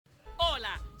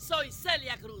soy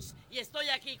Celia Cruz y estoy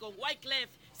aquí con Wyclef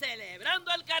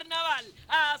celebrando el carnaval.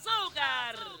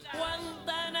 ¡Azúcar!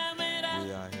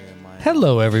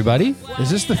 Hello, everybody. Is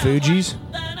this the Fugees?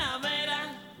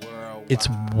 It's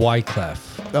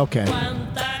Wyclef. Okay.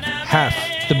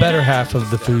 The better half of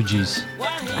the Fugees.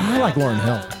 I like Lauryn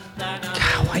Hill.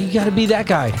 God, why you gotta be that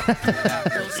guy?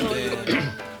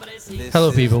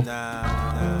 Hello, people.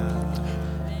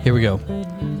 Here we go.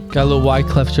 Got a little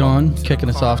Wyclef John kicking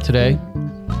us off today.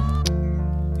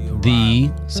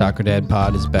 The Soccer Dad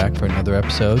Pod is back for another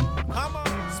episode.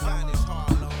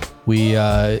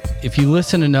 If you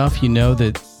listen enough, you know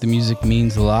that the music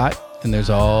means a lot, and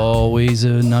there's always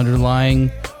an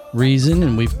underlying reason.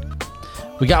 And we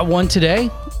got one today.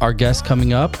 Our guest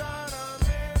coming up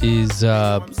is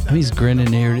he's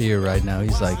grinning ear to ear right now.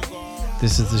 He's like,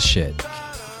 "This is the shit."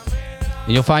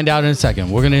 And you'll find out in a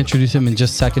second. We're gonna introduce him in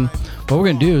just a second. What we're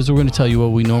gonna do is we're gonna tell you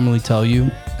what we normally tell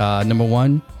you. Number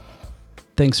one,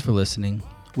 thanks for listening.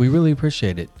 We really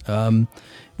appreciate it.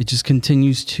 It just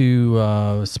continues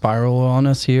to spiral on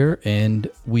us here, and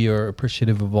we are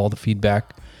appreciative of all the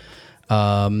feedback,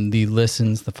 the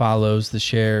listens, the follows, the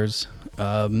shares,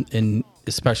 and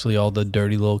especially all the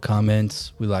dirty little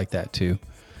comments. We like that too.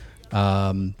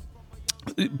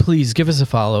 Please give us a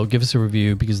follow, give us a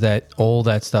review, because all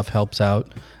that stuff helps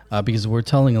out. Because we're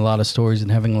telling a lot of stories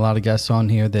and having a lot of guests on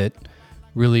here that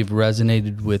really have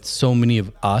resonated with so many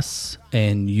of us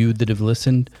and you that have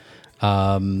listened.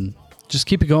 Just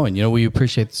keep it going. You know, we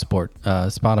appreciate the support.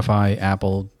 Spotify,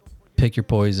 Apple, pick your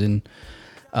poison.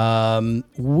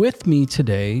 With me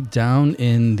today, down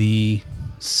in the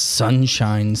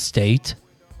Sunshine State,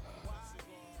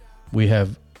 we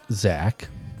have Zach.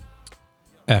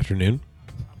 Afternoon.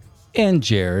 And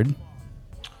Jared.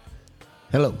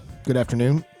 Hello. Good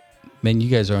afternoon. Man, you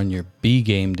guys are on your B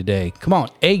game today. Come on,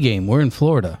 A game. We're in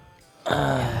Florida.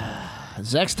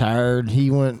 Zach's tired.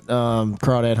 He went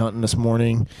crawdad hunting this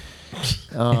morning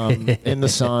in the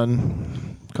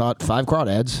sun. Caught 5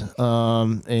 crawdads,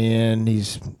 and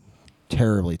he's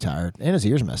terribly tired. And his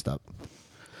ear's messed up.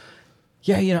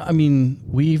 Yeah, you know, I mean,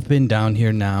 we've been down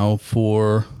here now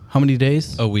for how many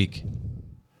days? A week.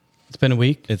 It's been a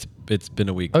week? It's been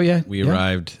a week. Oh, yeah. We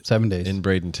arrived 7 days. in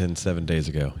Bradenton 7 days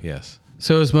ago, yes.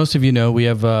 So as most of you know, we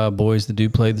have boys that do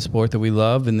play the sport that we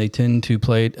love, and they tend to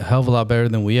play it a hell of a lot better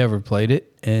than we ever played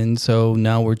it. And so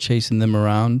now we're chasing them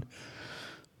around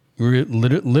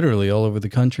literally all over the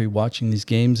country watching these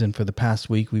games. And for the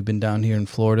past week, we've been down here in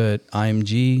Florida at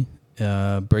IMG,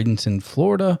 Bradenton,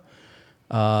 Florida,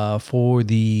 for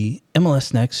the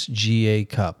MLS Next GA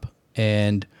Cup.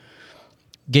 And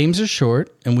games are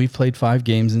short, and we've played 5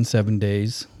 games in 7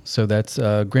 days. So that's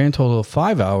a grand total of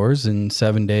 5 hours in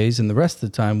 7 days. And the rest of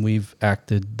the time, we've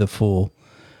acted the fool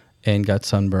and got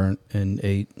sunburnt and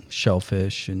ate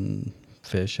shellfish and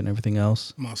fish and everything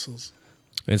else. Mussels.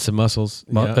 And some mussels.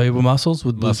 Mussels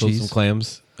with blue cheese. Some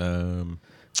clams.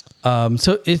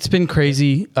 So it's been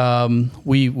crazy. You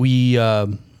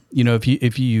know, if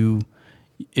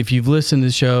you've listened to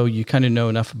the show, you kind of know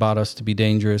enough about us to be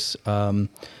dangerous.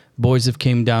 Boys have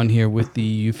came down here with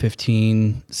the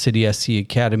U15 City SC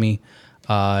Academy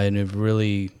and have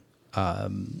really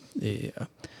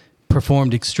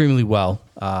performed extremely well.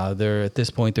 They're at this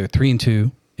point they're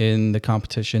 3-2 in the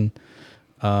competition.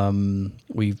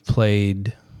 We've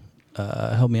played.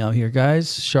 Help me out here,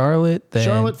 guys. Charlotte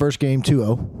first game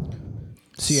 2-0.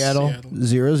 Seattle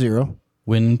 0-0.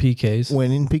 Winning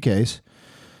PKs.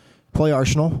 Play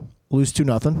Arsenal, lose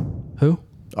 2-0. Who?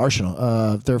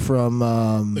 Arsenal. They're from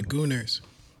the Gooners.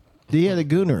 Yeah, the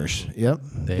Gooners. Yep.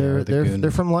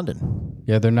 They're from London.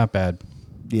 Yeah, they're not bad.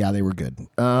 Yeah, they were good.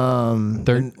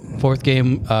 Fourth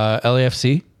game,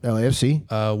 LAFC.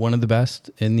 LAFC. One of the best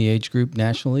in the age group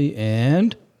nationally,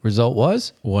 and result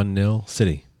was 1-0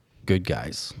 City. Good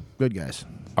guys.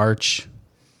 Arch,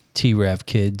 T-Rav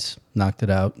kids knocked it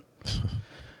out.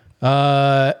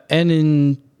 And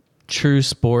in true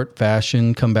sport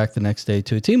fashion, come back the next day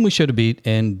to a team we should have beat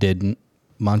and didn't.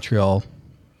 Montreal,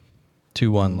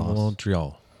 2-1 loss.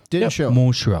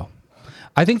 Montreal.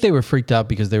 I think they were freaked out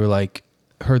because they were like,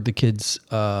 heard the kids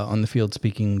on the field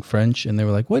speaking French, and they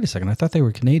were like, wait a second, I thought they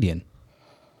were Canadian.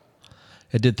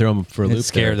 It did throw them for a loop. It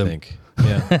scared them. I think.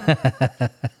 Yeah.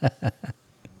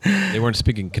 They weren't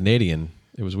speaking Canadian.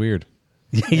 It was weird.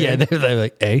 Yeah, they were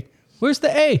like, A? Where's the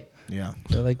A? Yeah.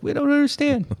 They're like, we don't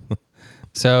understand.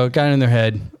 So it got in their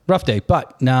head. Rough day.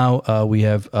 But now we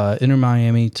have Inter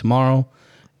Miami tomorrow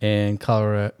and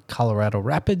Colorado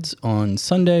Rapids on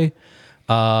Sunday.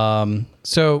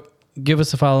 So give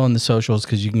us a follow on the socials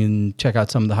because you can check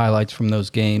out some of the highlights from those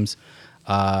games.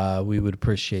 We would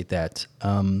appreciate that.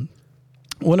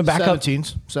 Want to back up?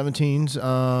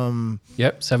 17s.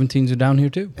 Yep, 17s are down here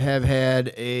too. Have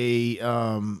had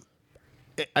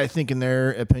I think in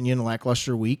their opinion,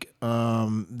 lackluster week.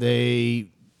 They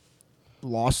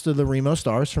lost to the Remo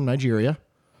Stars from Nigeria.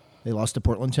 They lost to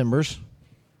Portland Timbers.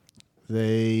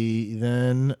 They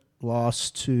then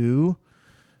lost to...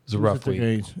 It was a rough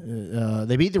week.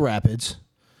 They beat the Rapids.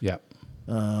 Yep.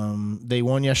 They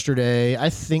won yesterday. I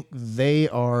think they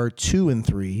are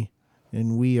 2-3,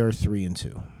 and we are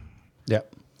 3-2.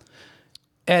 Yep.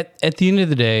 At the end of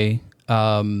the day,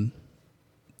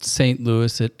 St.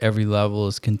 Louis at every level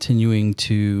is continuing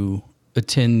to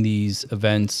attend these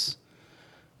events,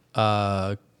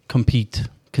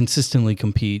 consistently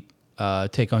compete,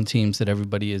 take on teams that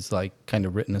everybody is like kind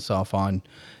of written us off on,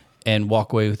 and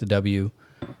walk away with the W.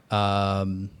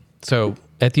 So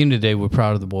at the end of the day, we're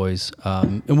proud of the boys,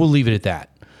 and we'll leave it at that.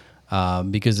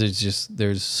 Because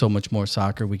there's so much more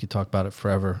soccer. We could talk about it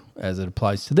forever as it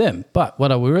applies to them. But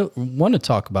what I want to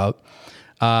talk about,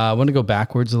 I want to go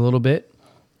backwards a little bit.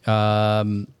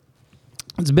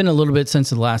 It's been a little bit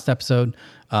since the last episode.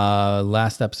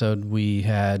 Last episode we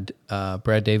had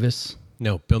Brad Davis.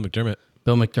 No, Bill McDermott.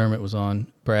 Bill McDermott was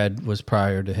on. Brad was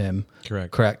prior to him.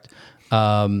 Correct.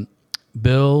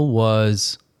 Bill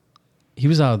was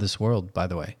out of this world, by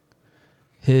the way.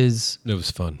 It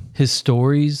was fun. His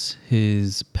stories,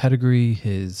 his pedigree,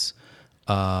 his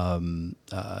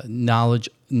knowledge,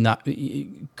 not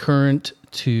current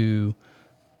to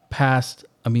past.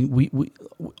 I mean, we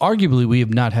arguably we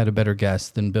have not had a better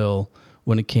guest than Bill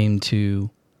when it came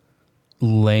to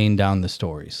laying down the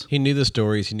stories. He knew the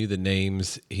stories. He knew the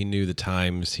names. He knew the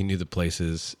times. He knew the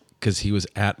places because he was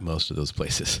at most of those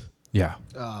places. Yeah.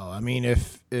 Oh, I mean,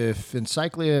 if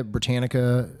Encyclopedia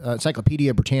Britannica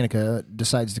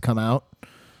decides to come out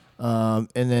and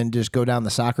then just go down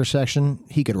the soccer section,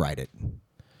 he could write it.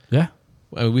 Yeah.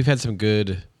 I mean, we've had some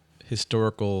good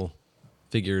historical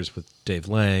figures with Dave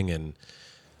Lang and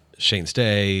Shane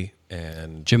Stay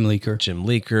and Jim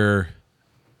Leaker.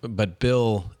 But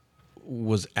Bill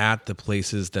was at the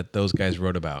places that those guys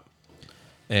wrote about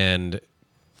and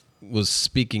was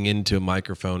speaking into a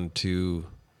microphone to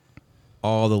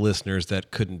all the listeners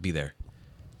that couldn't be there.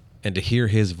 And to hear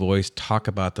his voice talk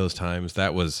about those times,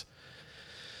 that was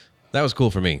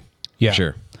cool for me. Yeah.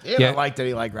 Sure. Yeah, I like that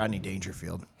he liked Rodney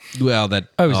Dangerfield. Well, that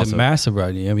Oh, he was also, a massive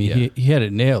Rodney. I mean, he had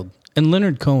it nailed. And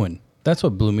Leonard Cohen, that's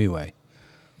what blew me away.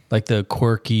 Like the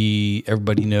quirky,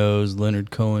 everybody knows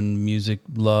Leonard Cohen music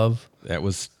love. that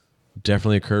was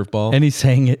definitely a curveball. And he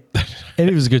sang it. And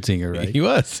he was a good singer, right? He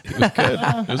was good.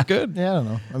 It was good. Yeah, I don't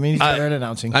know. I mean, he's better at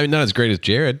announcing. I mean, not as great as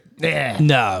Jared. Yeah.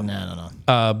 No.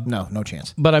 No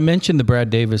chance. But I mentioned the Brad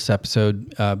Davis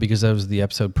episode because that was the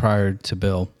episode prior to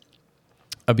Bill.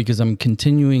 Because I'm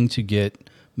continuing to get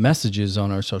messages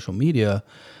on our social media,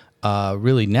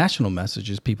 really national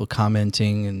messages, people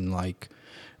commenting and like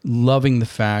loving the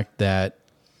fact that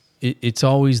it's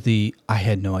always I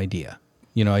had no idea.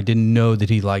 You know, I didn't know that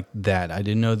he liked that. I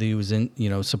didn't know that he was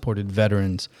supported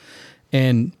veterans.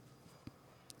 And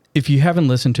if you haven't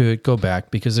listened to it, go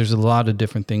back because there's a lot of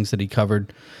different things that he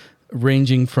covered,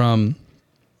 ranging from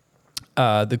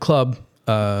the club,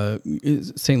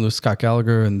 St. Louis Scott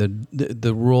Gallagher, and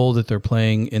the role that they're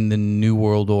playing in the New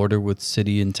World Order with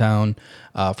city and town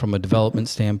from a development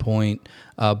standpoint.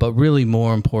 But really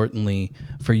more importantly,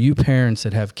 for you parents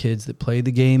that have kids that play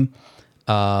the game,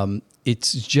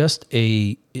 it's just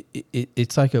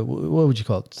it's like what would you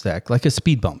call it, Zach? Like a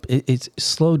speed bump. It's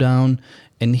slow down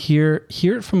and hear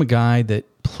it from a guy that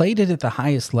played it at the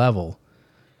highest level,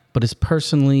 but is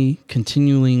personally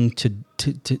continuing to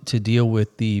deal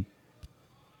with the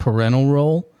parental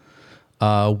role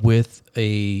with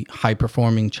a high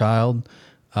performing child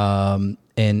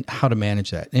and how to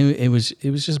manage that. And it was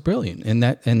just brilliant.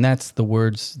 And that's the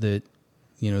words that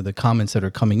the comments that are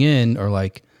coming in are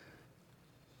like,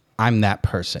 I'm that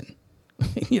person.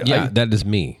 That is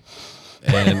me.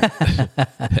 And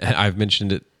I've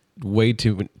mentioned it way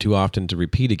too often to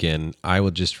repeat again. I will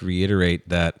just reiterate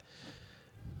that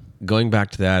going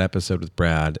back to that episode with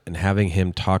Brad and having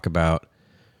him talk about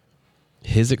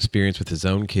his experience with his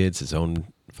own kids, his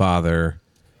own father,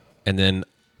 and then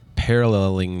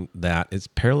paralleling that. Is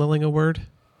paralleling a word?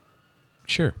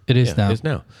 Sure. It is now. It is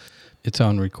now. It's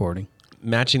on recording.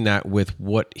 Matching that with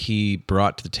what he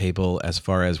brought to the table as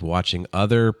far as watching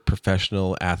other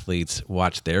professional athletes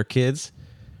watch their kids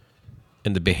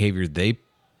and the behavior they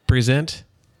present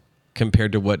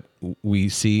compared to what we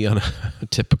see on a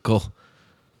typical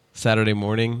Saturday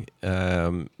morning,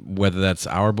 whether that's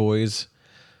our boys,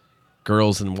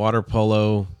 girls in water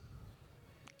polo,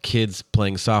 kids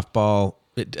playing softball,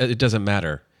 it doesn't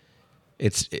matter.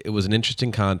 it was an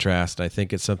interesting contrast. I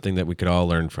think it's something that we could all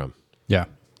learn from. Yeah,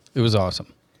 it was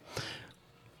awesome.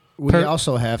 We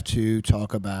also have to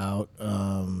talk about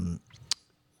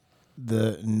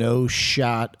the no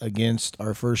shot against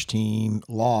our first team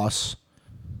loss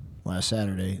last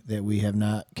Saturday that we have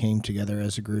not came together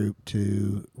as a group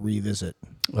to revisit.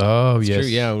 Oh, It's yes. true.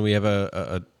 Yeah, when we have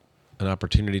an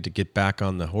opportunity to get back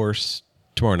on the horse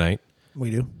tomorrow night. We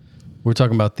do. We're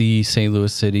talking about the St.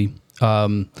 Louis City.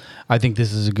 I think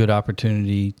this is a good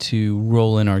opportunity to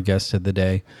roll in our guest of the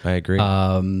day. I agree.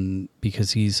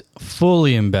 Because he's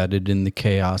fully embedded in the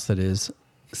chaos that is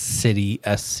City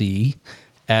SC.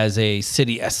 As a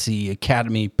City SC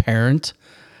Academy parent,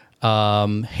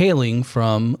 hailing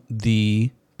from the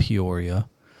Peoria.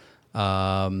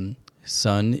 Son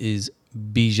is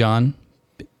Bijan,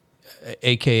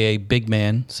 a.k.a. Big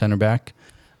Man, center back.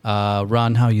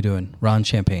 Ron, how you doing? Ron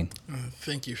Champagne.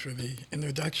 Thank you for the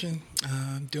introduction.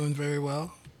 Doing very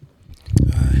well.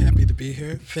 Happy to be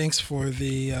here. Thanks for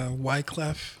the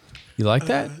Wyclef. You like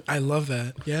that? I love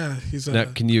that. Yeah, he's now,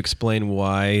 can you explain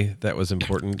why that was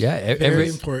important? Yeah, very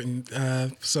important.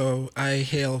 So I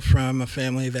hail from a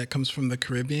family that comes from the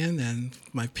Caribbean, and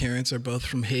my parents are both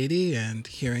from Haiti, and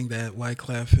hearing that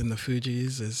Wyclef in the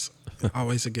Fugees is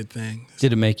always a good thing.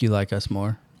 Did it make you like us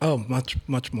more? Oh, much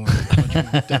more. Much more,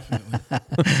 definitely.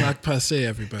 Sac passe,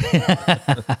 everybody.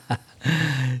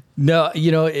 No,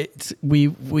 it's we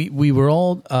were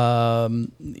all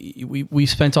we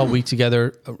spent all week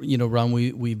together. Ron,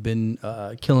 we've been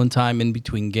killing time in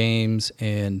between games,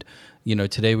 and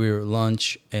today we were at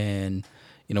lunch, and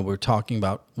we're talking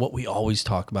about what we always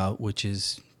talk about, which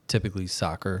is typically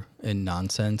soccer and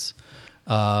nonsense.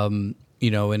 And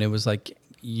it was like,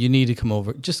 you need to come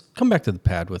over. Just come back to the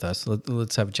pad with us.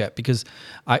 Let's have a chat, because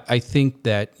I think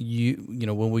that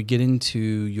when we get into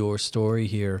your story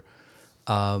here,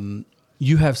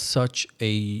 you have such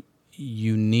a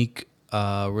unique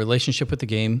relationship with the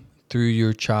game through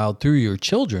your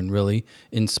children, really,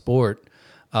 in sport,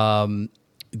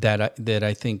 that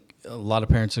I think a lot of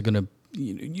parents are going to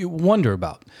you wonder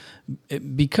about,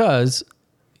 because.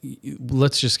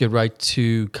 Let's just get right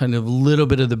to kind of a little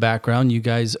bit of the background. You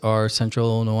guys are Central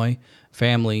Illinois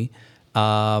family,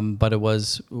 but it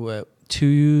was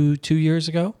 2 years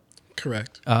ago.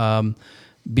 Correct.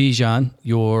 Bijan,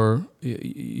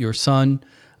 your son,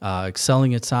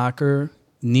 excelling at soccer,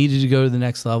 needed to go to the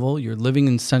next level. You're living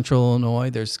in Central Illinois.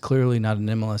 There's clearly not an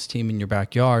MLS team in your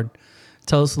backyard.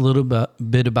 Tell us a little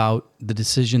bit about the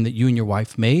decision that you and your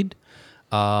wife made.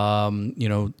 Talk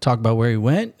about where he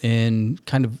went and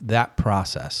kind of that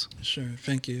process. Sure,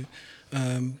 thank you.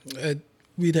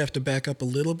 We'd have to back up a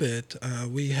little bit.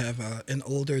 We have an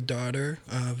older daughter,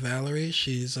 Valerie.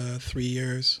 She's 3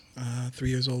 years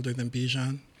older than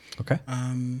Bijan. Okay.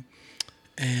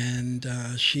 And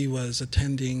she was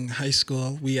attending high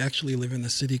school. We actually live in a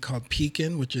city called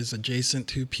Pekin, which is adjacent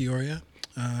to Peoria.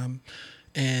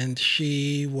 And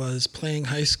she was playing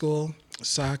high school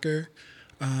soccer.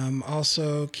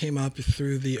 Also came up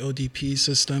through the ODP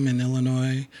system in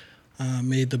Illinois,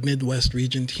 made the Midwest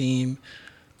region team,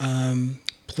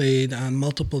 played on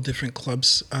multiple different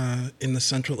clubs in the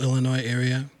Central Illinois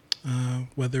area,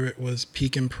 whether it was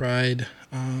Pekin Pride,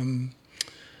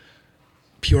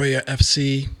 Peoria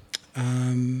FC,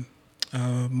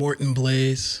 Morton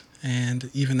Blaze,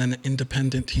 and even an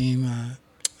independent team,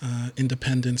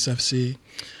 Independence FC.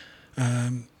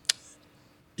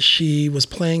 She was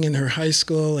playing in her high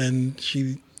school, and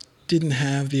she didn't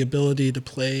have the ability to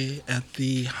play at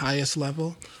the highest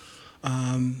level,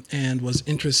 and was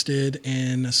interested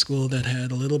in a school that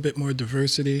had a little bit more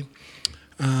diversity.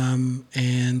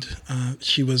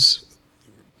 She was,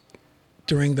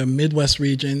 during the Midwest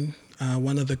region,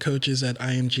 one of the coaches at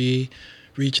IMG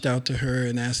reached out to her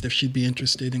and asked if she'd be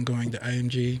interested in going to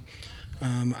IMG.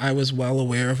 I was well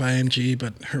aware of IMG,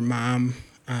 but her mom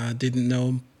didn't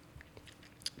know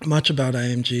much about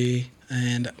IMG,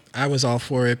 and I was all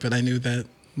for it, but I knew that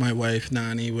my wife,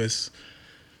 Nani, was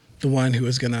the one who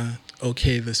was going to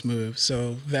okay this move.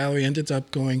 So Valerie ended up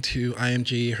going to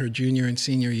IMG her junior and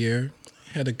senior year,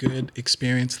 had a good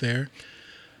experience there.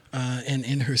 And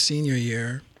in her senior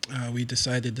year, we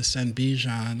decided to send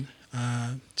Bijan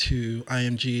to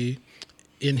IMG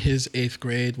in his 8th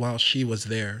grade while she was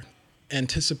there,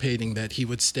 anticipating that he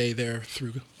would stay there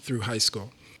through high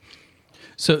school.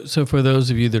 So for those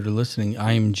of you that are listening,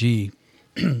 IMG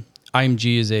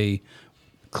is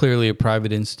clearly a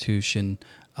private institution.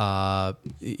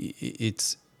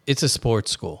 It's a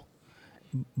sports school,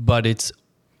 but it's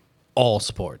all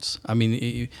sports. I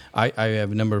mean, I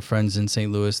have a number of friends in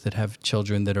St. Louis that have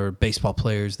children that are baseball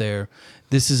players there.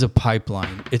 This is a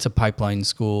pipeline. It's a pipeline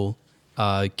school.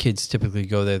 Kids typically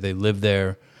go there; they live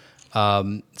there.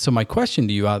 So my question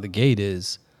to you out of the gate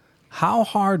is, how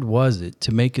hard was it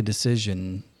to make a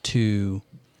decision to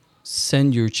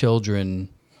send your children,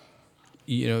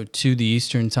 to the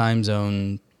Eastern time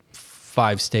zone,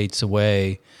 5 states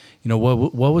away?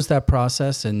 What was that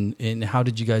process, and how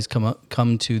did you guys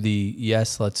come to the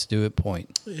yes, let's do it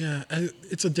point? Yeah,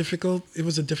 it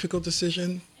was a difficult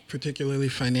decision, particularly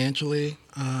financially.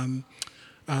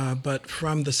 But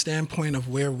from the standpoint of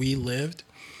where we lived,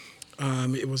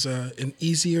 it was an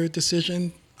easier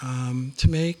decision to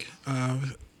make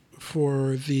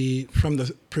from the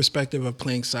perspective of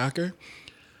playing soccer.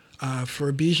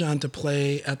 For Bijan to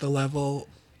play at the level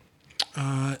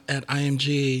at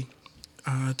IMG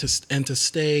to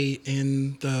stay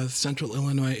in the central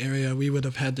Illinois area, we would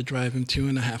have had to drive him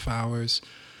 2.5 hours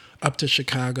up to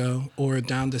Chicago or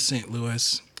down to St.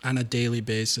 Louis on a daily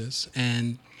basis.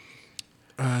 And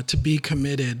to be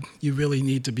committed, you really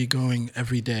need to be going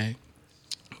every day.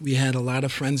 We had a lot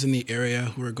of friends in the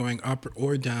area who were going up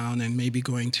or down and maybe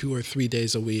going 2 or 3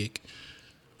 days a week.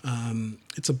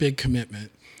 It's a big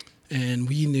commitment. And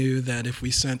we knew that if we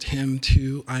sent him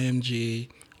to IMG,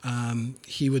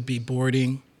 he would be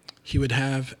boarding. He would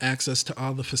have access to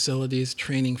all the facilities,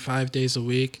 training 5 days a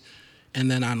week,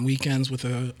 and then on weekends with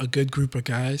a good group of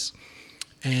guys,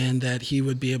 and that he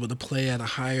would be able to play at a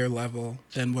higher level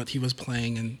than what he was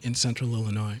playing in Central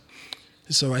Illinois.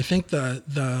 So I think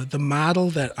the model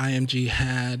that IMG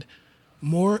had,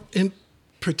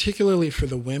 particularly for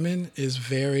the women, is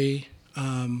very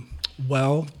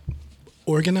well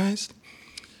organized.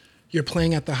 You're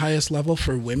playing at the highest level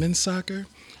for women's soccer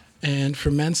and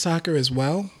for men's soccer as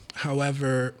well.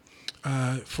 However,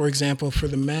 for example, for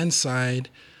the men's side,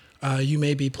 you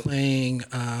may be playing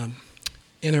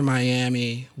Inter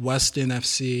Miami, Weston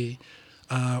FC,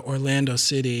 Orlando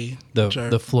City,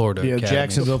 the Florida Academy.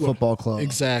 Jacksonville Football Club.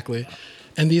 Exactly.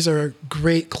 And these are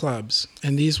great clubs.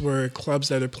 And these were clubs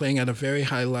that are playing at a very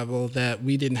high level that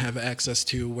we didn't have access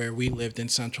to where we lived in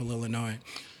Central Illinois.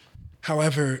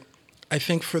 However, I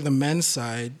think for the men's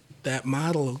side, that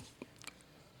model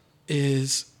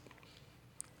is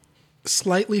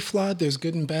slightly flawed. There's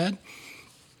good and bad.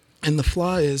 And the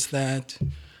flaw is that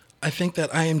I think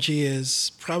that IMG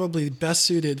is probably best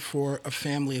suited for a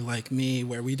family like me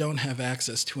where we don't have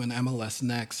access to an MLS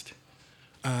Next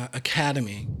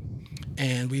academy.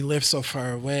 And we live so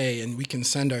far away, and we can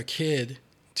send our kid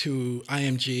to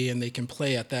IMG and they can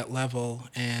play at that level,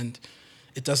 and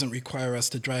it doesn't require us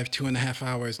to drive 2.5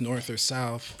 hours north or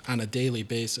south on a daily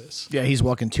basis. Yeah, he's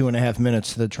walking 2.5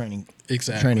 minutes to the training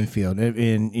field,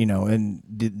 and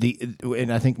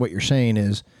and I think what you're saying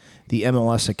is the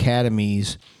MLS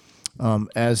academies,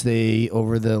 as they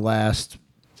over the last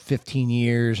 15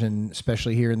 years, and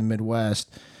especially here in the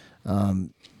Midwest,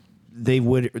 they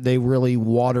really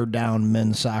watered down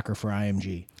men's soccer for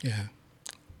IMG. Yeah,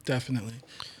 definitely.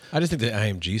 I just think the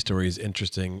IMG story is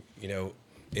interesting.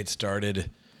 It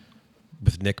started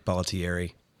with Nick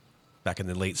Ballatieri back in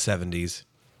the late 70s,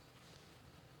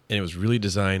 and it was really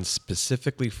designed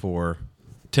specifically for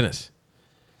tennis.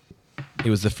 It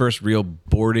was the first real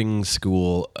boarding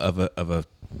school of a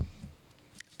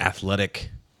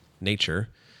athletic nature.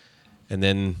 And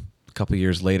then a couple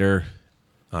years later,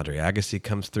 Andre Agassi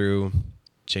comes through,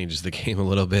 changes the game a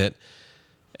little bit,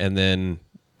 and then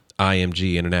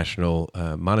IMG, International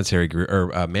Monetary Group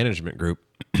or Management Group,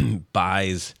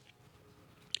 buys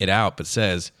it out, but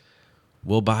says,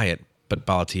 we'll buy it, but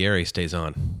Ballatieri stays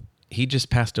on. He just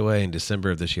passed away in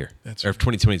December of this year. That's or right.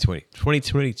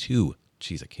 2022.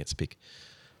 Jeez, I can't speak.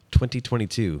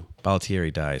 2022,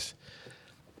 Ballatieri dies.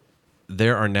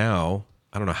 There are now,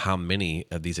 I don't know how many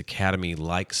of these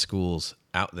academy-like schools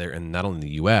out there, and not only in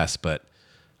the U.S., but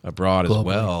abroad Globally. as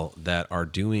well, that are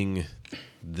doing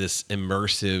this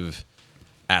immersive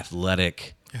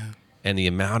athletic, and the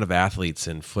amount of athletes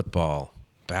in football,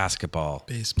 basketball,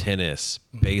 Baseball. tennis,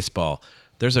 baseball.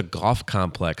 There's a golf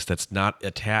complex that's not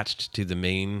attached to the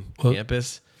main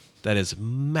campus that is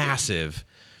massive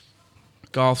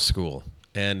golf school,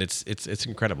 and it's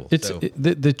incredible.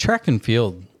 The track and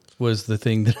field was the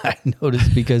thing that I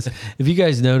noticed, because if you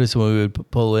guys notice when we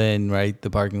would pull in, right, the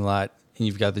parking lot, and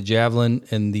you've got the javelin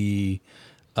and the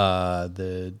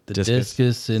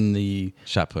discus and the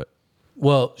shot put.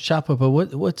 Well, shot put, but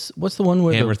what's the one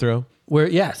where Hammer throw? Where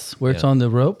it's on the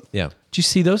rope? Yeah. Did you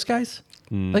see those guys?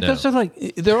 Like No. those are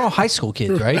they're all high school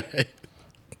kids, right?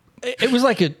 It was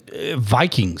like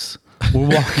Vikings were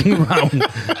walking around.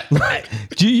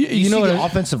 Do you know see what the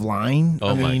offensive line?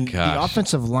 Oh, my gosh. The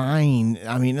offensive line.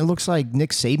 I mean, it looks like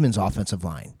Nick Saban's offensive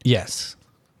line. Yes.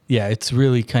 Yeah, it's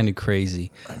really kind of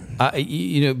crazy.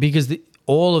 Because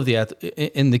all of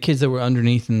and the kids that were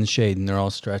underneath in the shade, and they're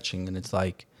all stretching, and it's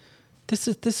like, this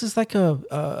is like a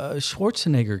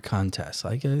Schwarzenegger contest.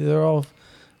 Like they're all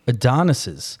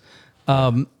Adonises.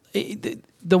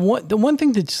 The one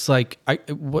thing that's just like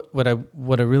what I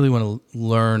really want to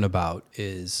learn about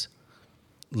is,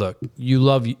 look, you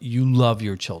love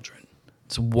your children.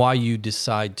 It's why you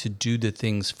decide to do the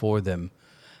things for them.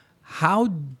 How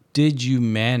did you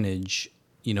manage,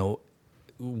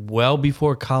 well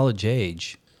before college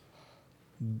age,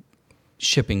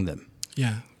 shipping them?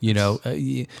 Yeah.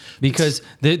 Because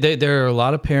there are a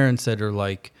lot of parents that are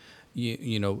like,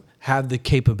 have the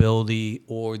capability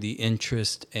or the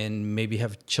interest and maybe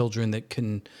have children that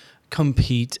can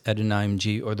compete at an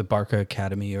IMG or the Barca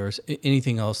Academy or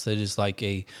anything else that is like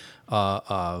a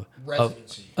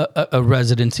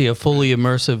residency, a fully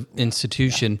immersive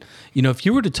institution. If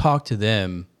you were to talk to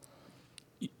them,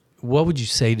 what would you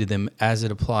say to them as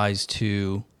it applies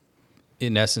to,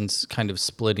 in essence, kind of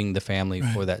splitting the family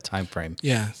for that time frame?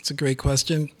 Yeah, it's a great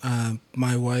question.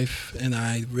 My wife and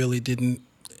I really didn't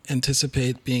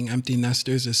anticipate being empty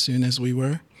nesters as soon as we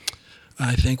were.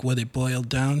 I think what it boiled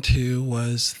down to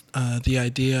was the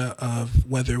idea of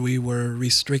whether we were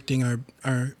restricting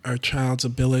our child's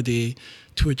ability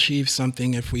to achieve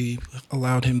something if we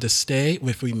allowed him to stay,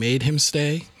 if we made him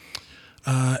stay,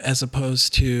 as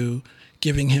opposed to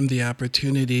giving him the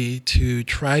opportunity to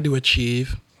try to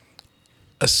achieve,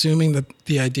 assuming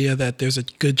the idea that there's a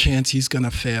good chance he's going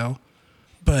to fail.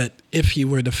 But if he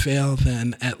were to fail,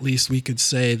 then at least we could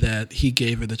say that he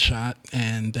gave it a shot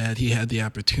and that he had the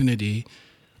opportunity,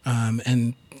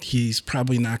 and he's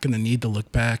probably not going to need to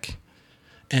look back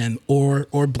and or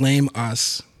blame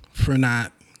us for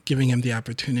not giving him the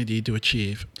opportunity to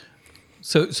achieve.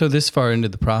 So this far into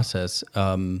the process,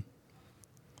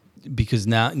 because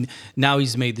now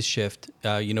he's made the shift.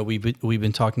 We've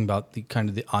been talking about the kind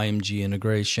of the IMG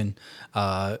integration,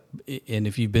 and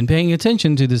if you've been paying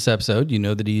attention to this episode, you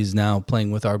know that he is now playing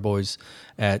with our boys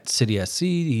at City SC.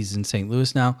 He's in St.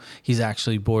 Louis now. He's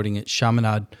actually boarding at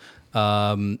Chaminade,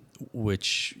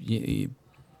 which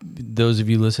those of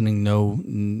you listening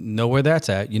know where that's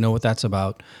at. You know what that's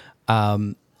about.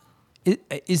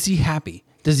 Is he happy?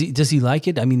 Does he like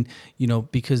it? I mean,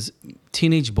 because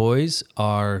teenage boys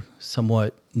are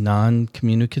somewhat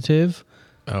non-communicative.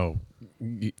 Oh,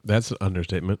 that's an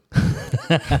understatement.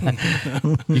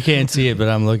 You can't see it, but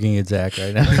I'm looking at Zach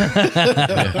right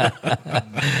now.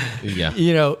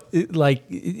 Yeah.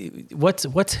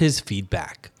 What's his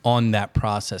feedback on that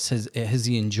process? Has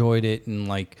he enjoyed it? And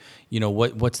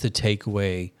what's the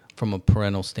takeaway from a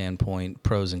parental standpoint,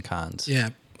 pros and cons? Yeah.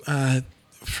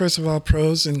 First of all,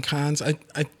 pros and cons. I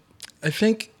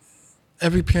think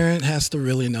every parent has to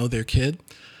really know their kid.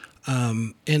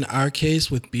 In our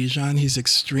case with Bijan, he's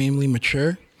extremely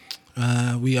mature.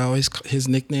 His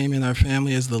nickname in our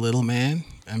family is the little man.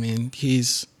 I mean,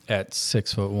 he's at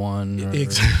 6'1" or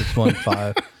Exactly.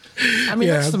 6'5". I mean,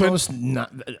 that's the most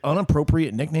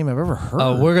inappropriate nickname I've ever heard.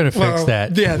 Oh, we're gonna fix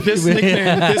that. Yeah, this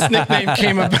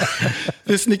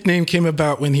nickname came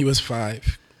about when he was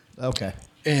 5. Okay.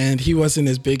 And he wasn't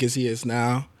as big as he is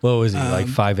now. What was he, like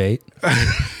 5'8"?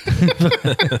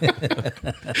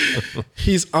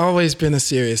 He's always been a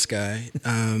serious guy,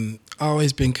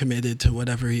 always been committed to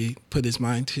whatever he put his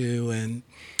mind to. And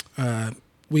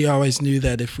we always knew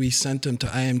that if we sent him to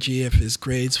IMG, if his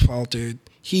grades faltered,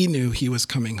 he knew he was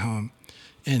coming home.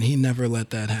 And he never let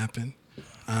that happen.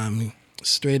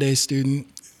 Straight A student,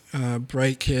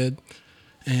 bright kid,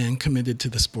 and committed to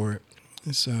the sport.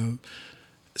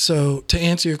 So to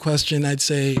answer your question, I'd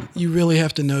say you really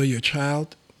have to know your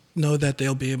child, know that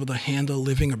they'll be able to handle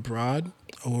living abroad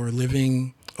or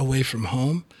living away from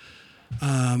home.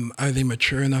 Are they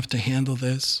mature enough to handle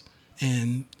this?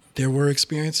 And there were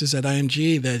experiences at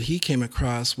IMG that he came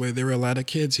across where there were a lot of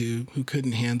kids who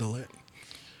couldn't handle it.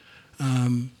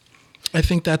 I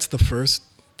think that's the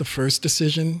first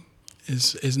decision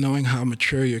is knowing how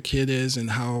mature your kid is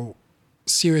and how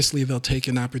seriously they'll take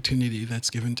an opportunity that's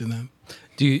given to them.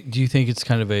 Do you think it's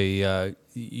kind of a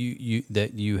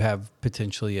that you have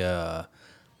potentially a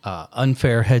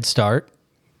unfair head start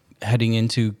heading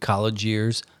into college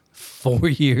years 4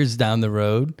 years down the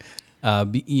road,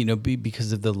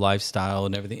 because of the lifestyle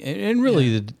and everything, and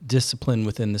really the discipline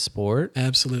within the sport?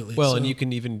 Absolutely. Well, and you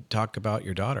can even talk about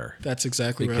your daughter. That's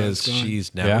exactly where I was because going.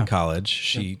 she's now in college.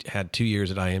 She had 2 years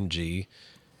at IMG.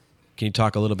 Can you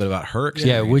talk a little bit about her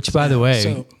experience? Yeah, which, by the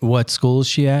way, what school is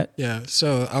she at? Yeah,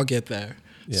 so I'll get there.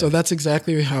 Yeah. So that's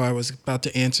exactly how I was about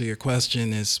to answer your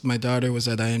question. Is my daughter was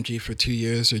at IMG for 2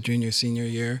 years, her junior, senior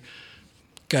year.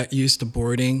 got used to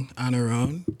boarding on her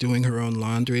own, doing her own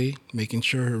laundry, making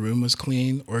sure her room was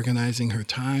clean, organizing her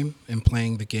time, and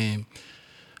playing the game.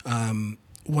 One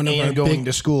of our And going big,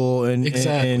 to school and,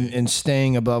 Exactly. and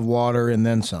staying above water and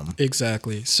then some.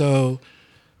 Exactly. So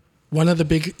one of the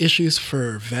big issues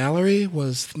for Valerie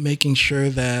was making sure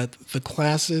that the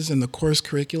classes and the course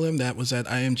curriculum that was at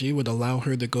IMG would allow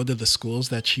her to go to the schools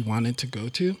that she wanted to go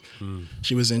to.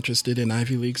 She was interested in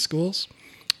Ivy League schools.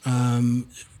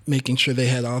 Making sure they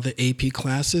had all the AP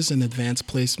classes and advanced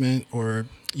placement or,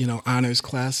 honors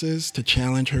classes to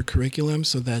challenge her curriculum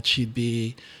so that she'd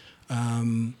be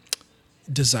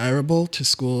desirable to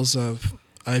schools of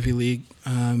Ivy League,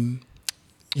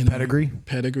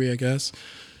 pedigree, I guess.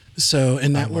 So,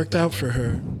 and that worked out for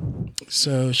her.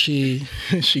 So she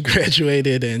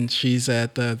graduated and she's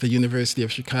at the University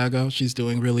of Chicago. She's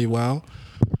doing really well.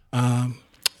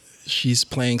 She's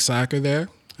playing soccer there,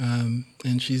 and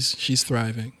she's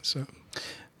thriving.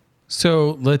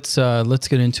 So let's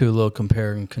get into a little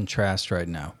compare and contrast right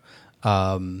now.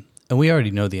 And we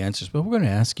already know the answers, but we're going to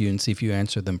ask you and see if you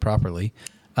answered them properly.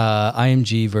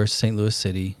 IMG versus St. Louis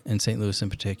City, and St. Louis in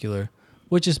particular.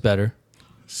 Which is better?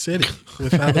 City,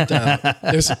 without a doubt.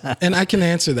 And I can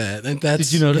answer that. And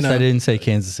that's, Did you notice I didn't say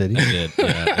Kansas City? I did.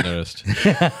 Yeah, I noticed.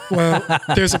 Well,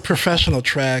 there's a professional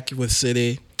track with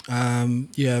City.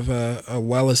 You have a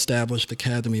well-established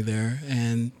academy there,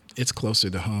 and it's closer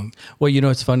to home. Well,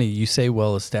 it's funny. You say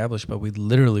well-established, but we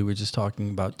literally were just talking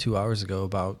about 2 hours ago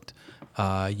about,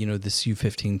 this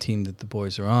U15 team that the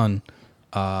boys are on.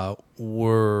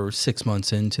 We're 6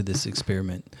 months into this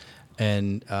experiment.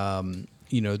 And,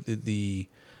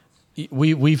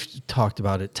 we've talked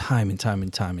about it time and time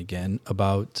and time again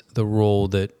about the role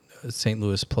that St.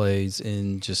 Louis plays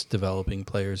in just developing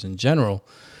players in general.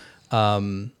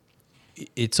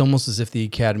 It's almost as if the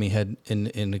academy had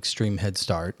an extreme head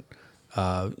start,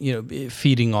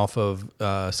 feeding off of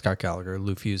Scott Gallagher,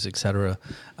 Lou Fuse, et cetera.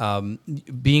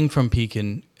 Being from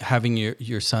Pekin, having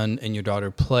your son and your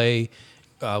daughter play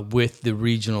with the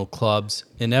regional clubs,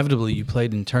 inevitably you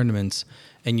played in tournaments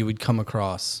and you would come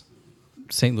across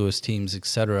St. Louis teams, et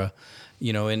cetera.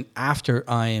 And after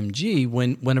IMG,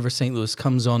 whenever St. Louis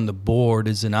comes on the board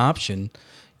as an option,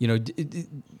 did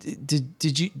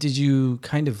you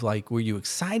kind of were you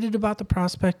excited about the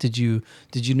prospect? Did you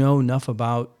know enough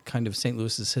about kind of St.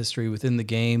 Louis's history within the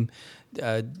game?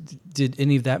 Did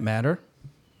any of that matter?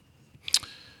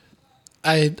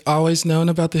 I'd always known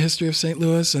about the history of St.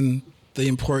 Louis and the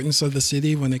importance of the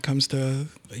city when it comes to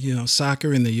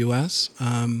soccer in the U.S.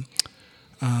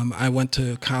 I went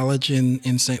to college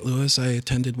in St. Louis. I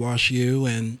attended Wash U,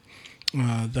 and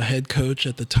the head coach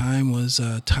at the time was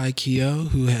Ty Keogh,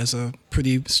 who has a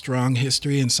pretty strong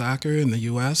history in soccer in the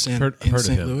U.S. and in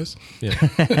St. Louis.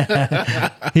 Yeah.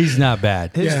 He's not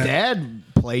bad. His dad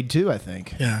played too, I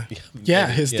think. Yeah,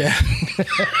 his dad.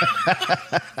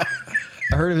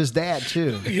 I heard of his dad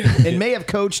too. And may have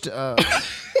coached,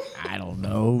 I don't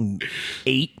know,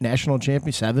 8 national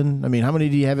champions, 7. I mean, how many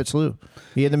do you have at SLU?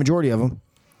 He had the majority of them.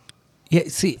 Yeah,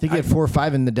 see, I think he had 4 or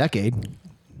 5 in the decade.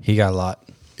 He got a lot.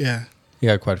 Yeah. He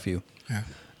got quite a few. Yeah.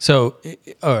 So,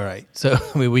 all right. So,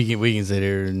 I mean, we can sit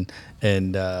here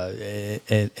and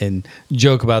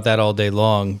joke about that all day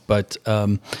long. But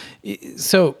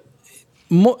so,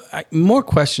 more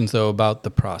questions though about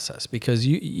the process, because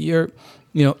you're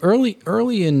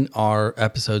early in our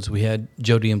episodes we had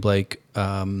Jody and Blake,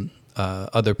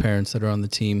 other parents that are on the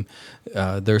team.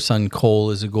 Their son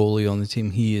Cole is a goalie on the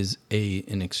team. He is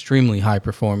an extremely high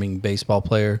performing baseball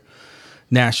player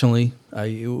nationally.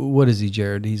 What is he,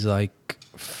 Jared? He's like,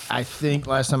 I think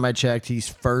last time I checked, he's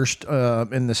first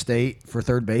in the state for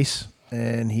third base,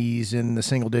 and he's in the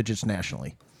single digits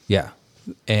nationally. Yeah.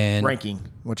 And ranking,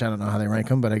 which I don't know how they rank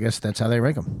them, but I guess that's how they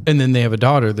rank them. And then they have a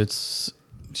daughter that's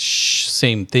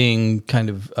same thing, kind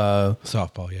of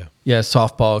softball,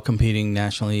 softball, competing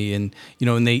nationally, and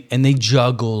and they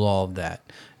juggle all of that.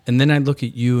 And then I look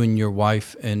at you and your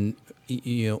wife, and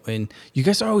and you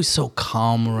guys are always so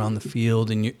calm around the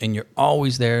field, and you're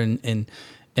always there, and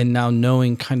now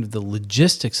knowing kind of the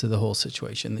logistics of the whole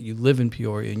situation, that you live in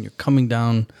Peoria and you're coming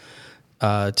down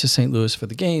to St. Louis for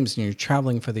the games, and you're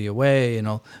traveling for the away, and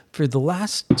all. For the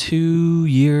last 2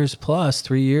 years plus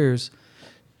 3 years,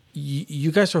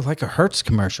 you guys are like a Hertz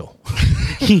commercial.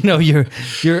 You're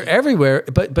everywhere,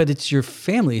 but it's your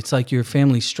family. It's like your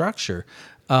family structure.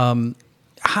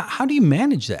 How do you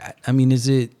manage that? I mean,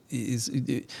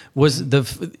 was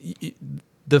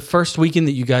the first weekend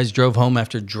that you guys drove home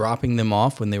after dropping them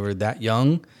off when they were that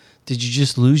young? Did you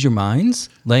just lose your minds,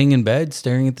 laying in bed,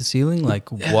 staring at the ceiling,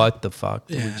 like, what the fuck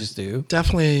did we just do?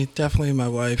 Definitely, my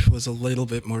wife was a little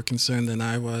bit more concerned than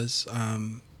I was,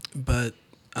 but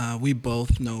we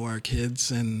both know our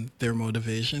kids and their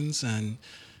motivations, and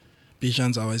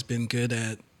Bijan's always been good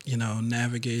at,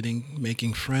 navigating,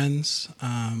 making friends,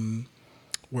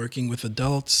 working with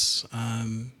adults.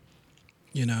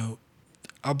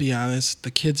 I'll be honest,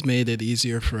 the kids made it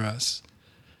easier for us.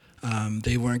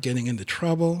 They weren't getting into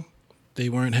trouble. They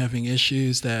weren't having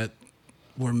issues that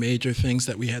were major things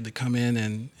that we had to come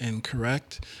in and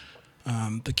correct.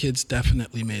 The kids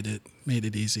definitely made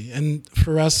it easy. And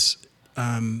for us,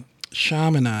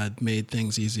 Chaminade made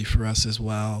things easy for us as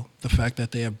well. The fact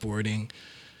that they have boarding,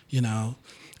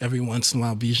 every once in a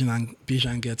while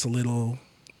Bijan gets a little,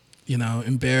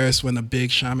 embarrassed when a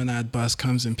big Chaminade bus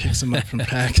comes and picks him up from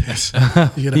practice.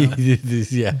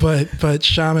 Yeah. But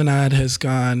Chaminade has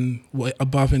gone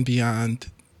above and beyond,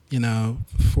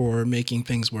 for making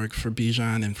things work for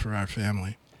Bijan and for our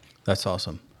family. That's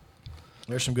awesome.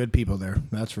 There's some good people there,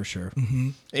 that's for sure. Mm-hmm.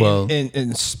 Well-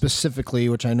 and specifically,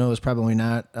 which I know is probably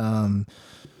not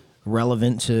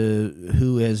relevant to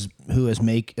who has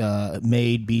made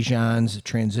Bijan's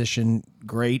transition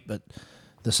great, but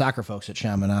the soccer folks at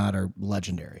Chaminade are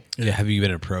legendary. Yeah. Have you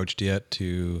been approached yet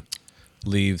to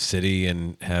leave city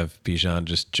and have Bijan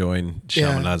just join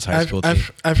Chaminade's high school team?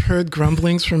 I've heard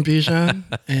grumblings from Bijan,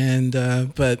 and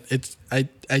but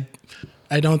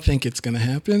I don't think it's going to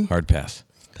happen. Hard pass.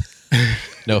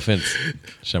 No offense,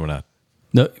 Chaminade.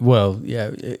 No, well,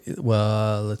 yeah.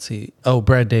 Well, let's see. Oh,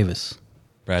 Brad Davis.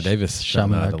 Brad Davis,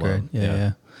 Chaminade Chaminade grad. alone.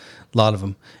 Yeah. A lot of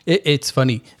them. It's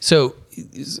funny. So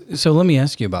let me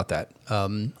ask you about that.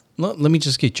 Let me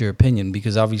just get your opinion,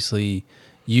 because obviously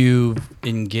you've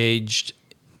engaged,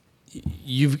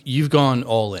 you've gone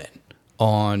all in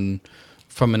on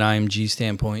from an IMG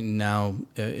standpoint, and now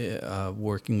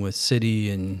working with City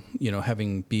and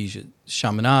having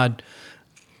Chaminade.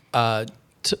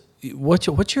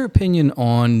 What's your opinion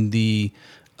on the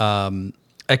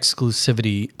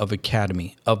exclusivity of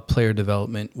academy, of player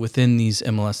development within these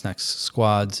MLS Next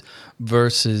squads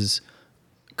versus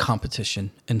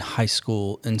competition in high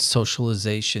school and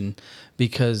socialization?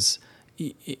 Because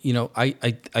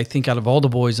I think out of all the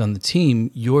boys on the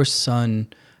team, your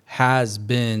son has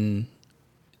been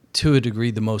to a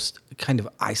degree the most kind of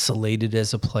isolated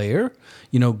as a player,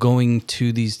 going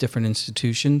to these different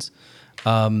institutions.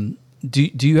 Do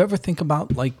you ever think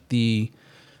about like the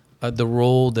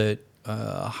role that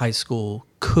high school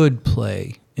could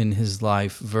play in his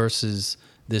life versus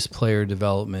this player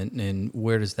development, and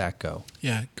where does that go?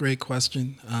 Yeah, great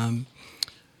question.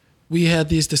 We had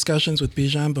these discussions with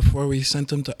Bijan before we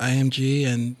sent him to IMG,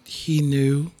 and he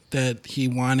knew that he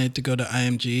wanted to go to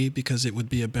IMG because it would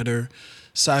be a better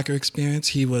soccer experience.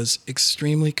 He was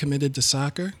extremely committed to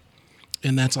soccer,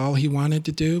 and that's all he wanted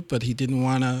to do, but he didn't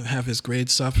want to have his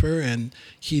grades suffer, and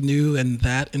he knew in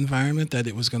that environment that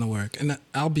it was going to work. And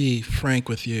I'll be frank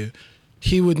with you,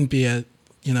 he wouldn't be at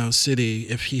City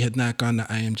if he had not gone to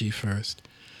IMG first.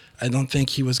 I don't think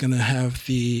he was going to have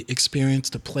the experience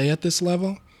to play at this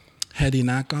level had he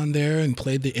not gone there and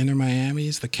played the Inter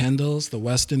Miamis, the Kendalls, the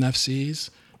Weston FCs,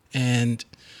 and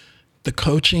the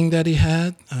coaching that he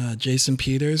had. Jason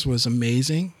Peters was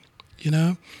amazing,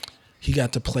 He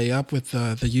got to play up with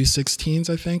the U16s,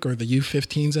 I think, or the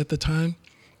U15s at the time.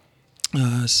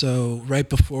 So right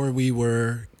before we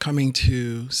were coming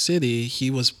to City,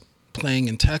 he was playing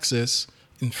in Texas,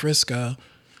 in Frisco,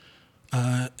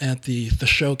 at the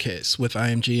showcase with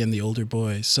IMG and the older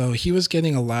boys. So he was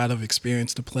getting a lot of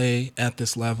experience to play at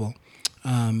this level.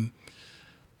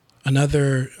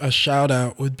 Another shout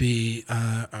out would be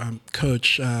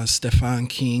Coach Stefan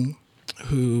King,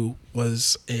 who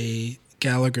was a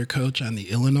Gallagher coach on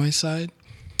the Illinois side.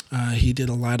 He did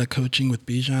a lot of coaching with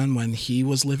Bijan when he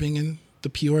was living in the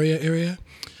Peoria area,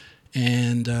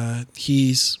 and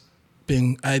he's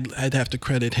been. I'd have to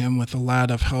credit him with a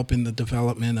lot of help in the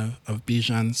development of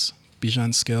Bijan's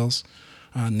skills.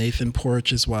 Nathan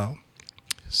Porch as well.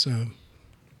 So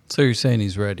you're saying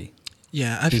he's ready?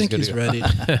 Yeah, I think he's ready.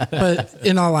 But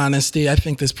in all honesty, I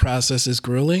think this process is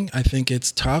grueling. I think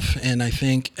it's tough, and I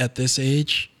think at this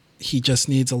age, he just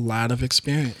needs a lot of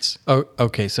experience. Oh,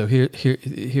 okay. So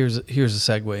here's a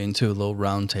segue into a little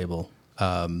roundtable,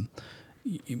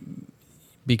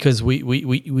 because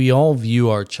we all view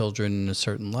our children in a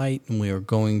certain light, and we are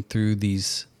going through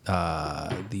these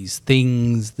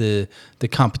things, the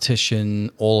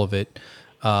competition, all of it.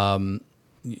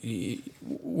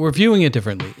 We're viewing it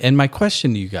differently. And my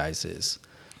question to you guys is,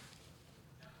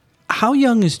 how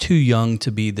young is too young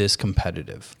to be this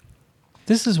competitive?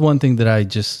 This is one thing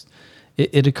that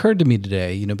it occurred to me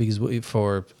today, because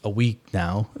for a week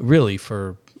now, really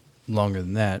for longer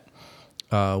than that,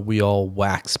 we all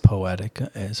wax poetic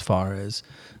as far as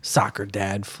soccer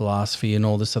dad philosophy and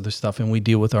all this other stuff, and we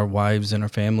deal with our wives and our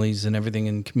families and everything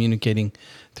and communicating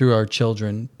through our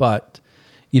children. But,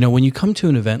 when you come to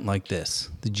an event like this,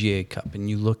 the GA Cup, and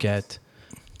you look at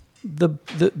the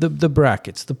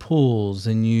brackets, the pools,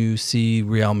 and you see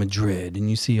Real Madrid and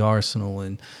you see Arsenal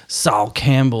and Sol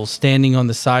Campbell standing on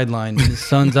the sideline and his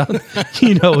son's out,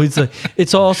 it's like,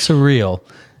 it's all surreal.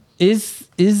 Is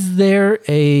there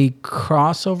a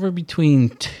crossover between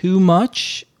too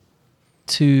much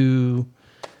to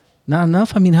not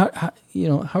enough? I mean, how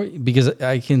because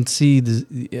I can see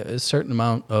a certain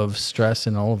amount of stress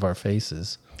in all of our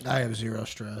faces. I have zero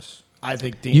stress. I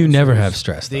think you never have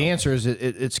stress. The answer is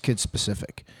it's kid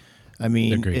specific. I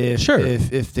mean,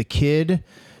 if the kid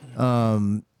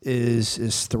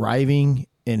is thriving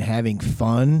and having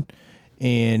fun,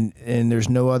 and there's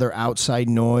no other outside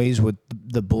noise with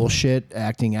the bullshit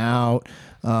acting out,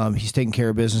 he's taking care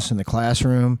of business in the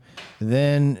classroom,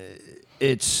 then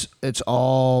it's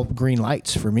all green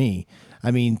lights for me. I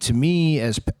mean, to me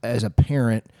as a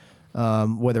parent,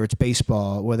 whether it's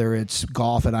baseball, whether it's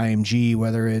golf at IMG,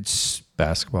 whether it's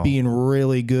basketball, being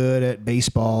really good at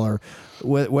baseball, or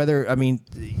whether,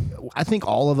 I think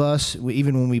all of us,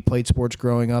 even when we played sports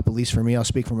growing up, at least for me, I'll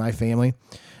speak for my family,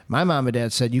 my mom and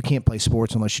dad said, you can't play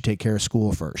sports unless you take care of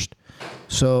school first.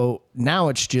 So now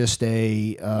it's just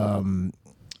you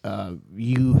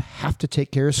have to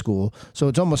take care of school. So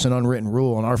it's almost an unwritten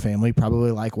rule in our family,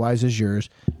 probably likewise as yours.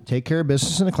 Take care of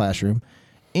business in the classroom.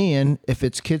 And if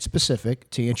it's kid specific,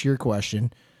 to answer your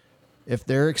question, if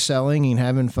they're excelling and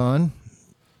having fun,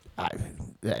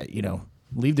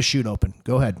 leave the chute open.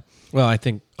 Go ahead. Well, I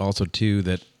think also too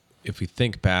that if we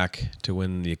think back to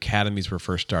when the academies were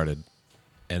first started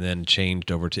and then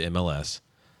changed over to MLS,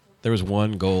 there was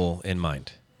one goal in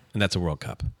mind, and that's a World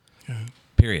Cup. Yeah.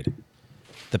 Period.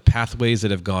 The pathways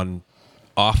that have gone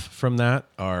off from that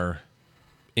are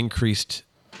increased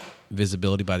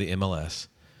visibility by the MLS,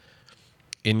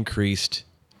 increased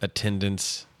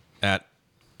attendance at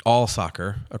all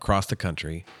soccer across the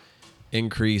country,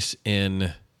 increase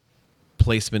in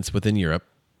placements within Europe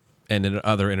and in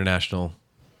other international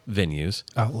venues.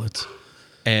 Outlets.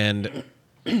 And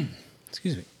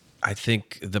excuse me. I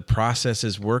think the process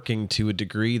is working to a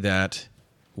degree that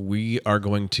we are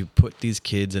going to put these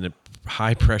kids in a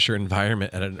high pressure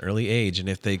environment at an early age. And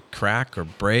if they crack or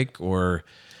break or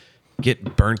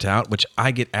get burnt out, which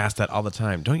I get asked that all the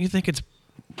time, don't you think it's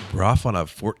rough on a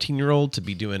 14-year-old to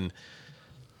be doing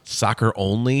soccer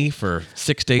only for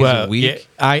 6 days a week?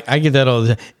 Yeah, I get that all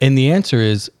the time. And the answer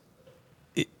is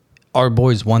our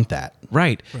boys want that.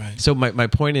 Right. So my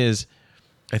point is,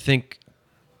 I think,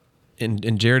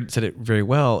 and Jared said it very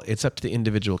well, it's up to the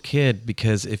individual kid,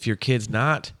 because if your kid's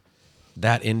not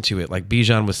that into it, like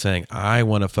Bijan was saying, I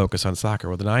want to focus on soccer.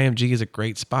 Well, then IMG is a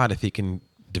great spot. If he can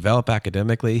develop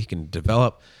academically, he can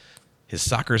develop his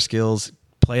soccer skills,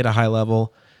 play at a high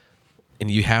level,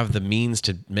 and you have the means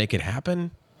to make it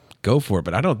happen, go for it.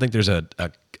 But I don't think there's a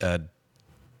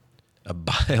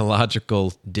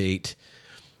biological date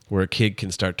where a kid can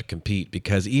start to compete,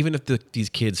 because even if these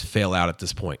kids fail out at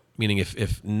this point, meaning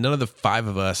if none of the five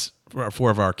of us, or four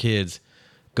of our kids,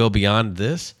 go beyond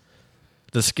this,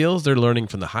 the skills they're learning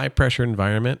from the high pressure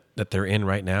environment that they're in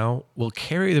right now will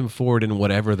carry them forward in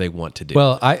whatever they want to do.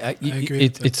 Well, I agree.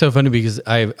 It's so funny because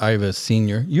I have a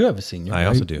senior. You have a senior. I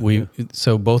also do.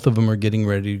 So both of them are getting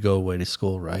ready to go away to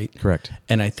school, right? Correct.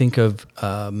 And I think of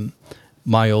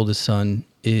my oldest son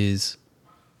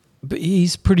but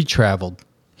he's pretty traveled.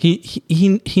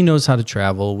 He knows how to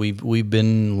travel. We've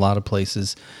been in a lot of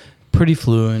places. Pretty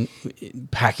fluent,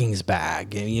 packing his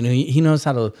bag, and he knows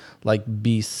how to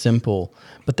be simple.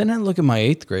 But then I look at my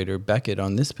 8th grader Beckett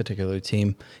on this particular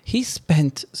team. He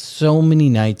spent so many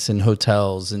nights in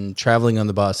hotels and traveling on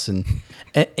the bus, and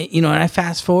I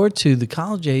fast forward to the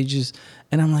college ages,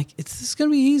 and I'm like, this is going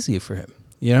to be easy for him.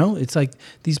 It's like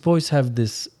these boys have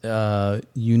this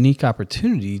unique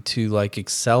opportunity to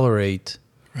accelerate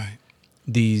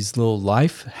these little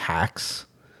life hacks.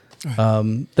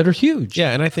 That are huge.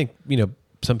 Yeah, and I think,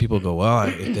 some people go, well,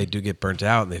 if they do get burnt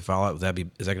out and they fall out, is that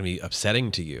going to be upsetting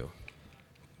to you?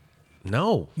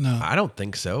 No, I don't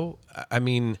think so. I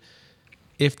mean,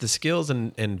 if the skills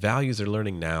and values they're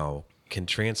learning now can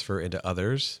transfer into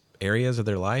others areas of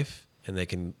their life and they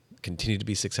can continue to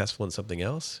be successful in something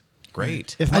else,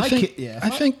 great. I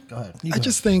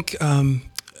just think,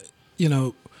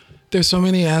 there's so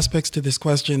many aspects to this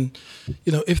question.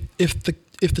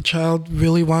 If if the child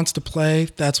really wants to play,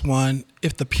 that's one.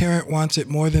 If the parent wants it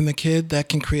more than the kid, that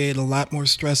can create a lot more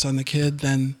stress on the kid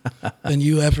than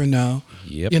you ever know.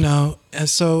 Yep. You know, and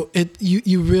so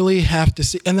you really have to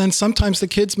see. And then sometimes the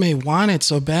kids may want it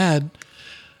so bad,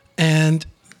 and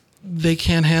they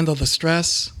can't handle the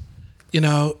stress. You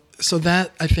know, so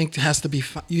that I think has to be.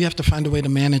 You have to find a way to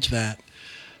manage that.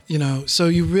 You know, so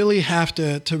you really have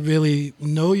to really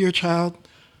know your child,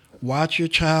 watch your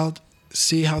child,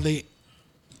 see how they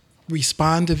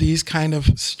respond to these kind of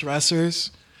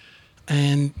stressors,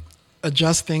 and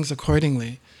adjust things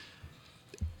accordingly.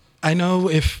 I know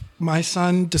if my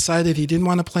son decided he didn't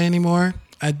want to play anymore,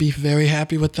 I'd be very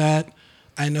happy with that.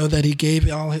 I know that he gave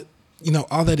all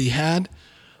that he had,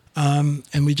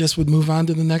 and we just would move on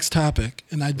to the next topic,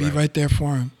 and I'd be right there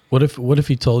for him. What if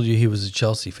he told you he was a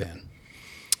Chelsea fan?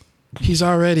 He's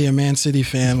already a Man City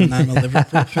fan when I'm a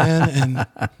Liverpool fan, and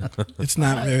it's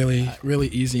not really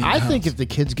easy. In the house. think if the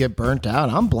kids get burnt out,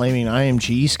 I'm blaming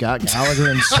IMG, Scott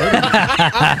Gallagher, and City.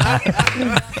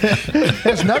 It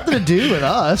has nothing to do with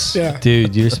us. Yeah.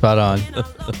 Dude, you're spot on.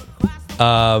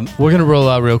 We're going to roll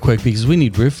out real quick because we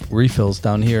need refills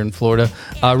down here in Florida.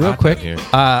 Real quick,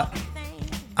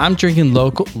 I'm drinking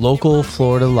local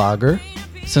Florida lager.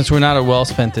 Since we're not at Well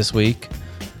Spent this week,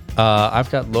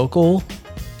 I've got local.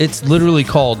 It's literally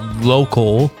called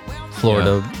local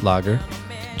Florida lager.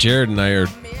 Jared and I are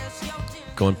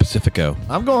going Pacifico.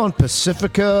 I'm going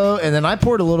Pacifico, and then I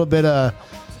poured a little bit of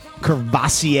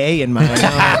Courvoisier in mine.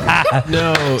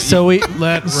 No. So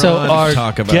our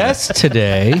talk about guest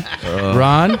today,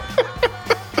 Ron.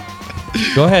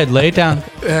 Go ahead, lay it down.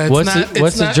 What's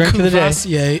the drink of the day?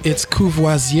 It's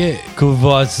Courvoisier.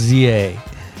 Courvoisier.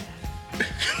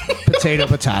 Potato.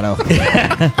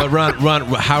 But Ron,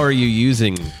 how are you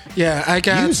using? Yeah, I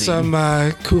got some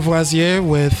Courvoisier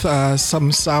with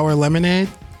some sour lemonade.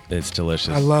 It's delicious.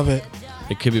 I love it.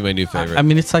 It could be my new favorite. I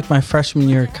mean, it's like my freshman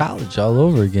year of college all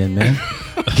over again, man.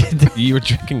 You were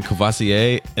drinking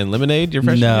Courvoisier and lemonade your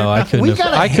freshman year? No, I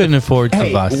couldn't afford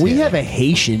Courvoisier. We have a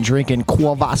Haitian drinking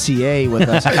Courvoisier with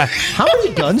us. How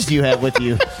many guns do you have with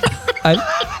you?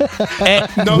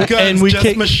 No guns,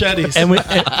 just machetes. And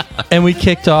we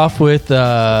kicked off with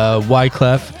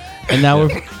Wyclef, and now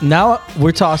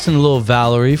we're tossing a little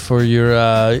Valerie for your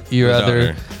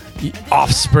other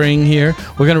offspring here.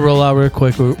 We're gonna roll out real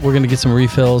quick. We're gonna get some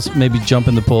refills, maybe jump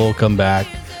in the pool, come back,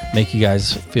 make you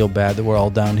guys feel bad that we're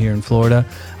all down here in Florida.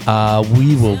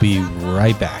 We will be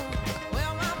right back.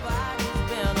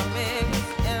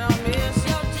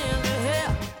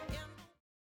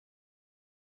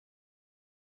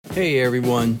 Hey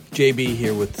everyone, JB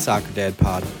here with Soccer Dad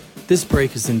Pod. This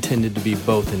break is intended to be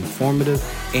both informative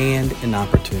and an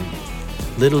opportunity.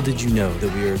 Little did you know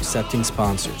that we are accepting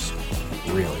sponsors.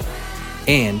 Really.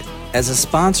 And as a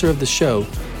sponsor of the show,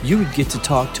 you would get to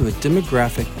talk to a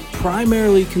demographic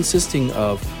primarily consisting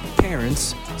of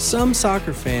parents, some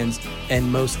soccer fans, and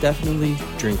most definitely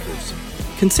drinkers.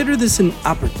 Consider this an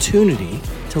opportunity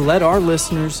to let our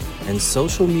listeners and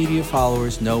social media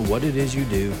followers know what it is you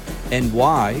do and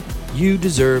why you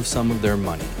deserve some of their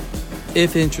money.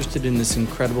 If interested in this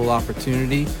incredible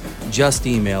opportunity, just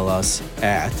email us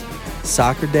at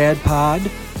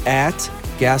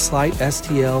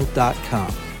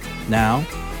soccerdadpod@gaslightstl.com. Now,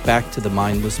 back to the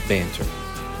mindless banter.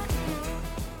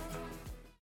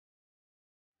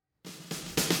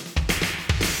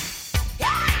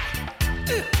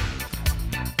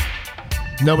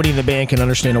 Nobody in the band can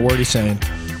understand a word he's saying.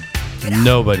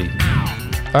 Nobody.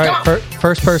 All right,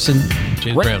 first person.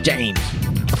 James Rick Brown. James.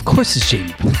 Of course it's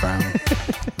James Brown.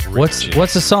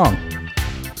 What's the song?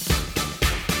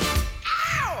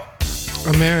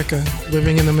 America,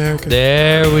 living in America.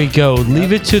 There we go.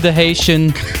 Leave it to the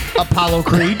Haitian. Apollo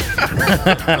Creed.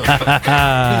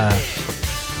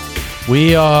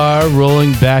 We are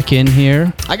rolling back in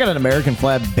here. I got an American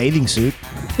flag bathing suit.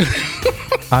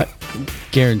 I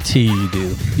guarantee you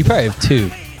do. You probably have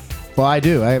two. Well, I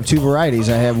do. I have two varieties.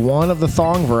 I have one of the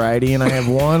thong variety, and I have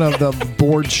one of the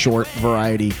board short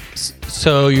variety.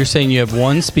 So you're saying you have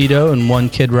one Speedo and one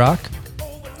Kid Rock?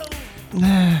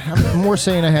 I'm more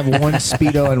saying I have one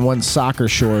Speedo and one soccer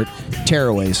short,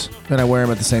 tearaways, and I wear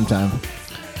them at the same time.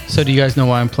 So do you guys know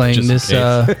why I'm playing Just this?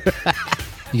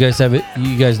 You guys have it.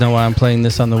 You guys know why I'm playing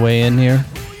this on the way in here.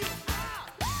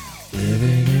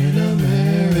 Living in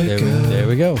America. There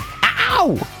we go.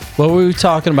 Ow! What were we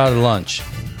talking about at lunch?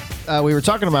 We were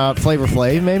talking about Flavor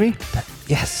Flav, maybe?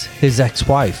 Yes, his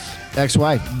ex-wife,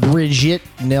 Ex-wife, Bridget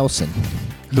Nelson.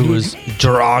 who was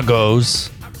Drago's.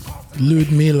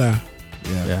 Ludmila.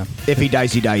 Yeah, If he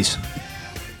dies, he dies.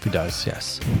 who does?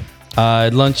 Yes.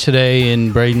 At lunch today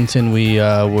in Bradenton, we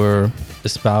were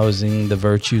espousing the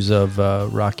virtues of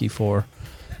Rocky IV,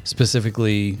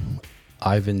 specifically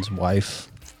Ivan's wife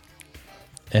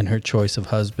and her choice of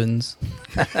husbands,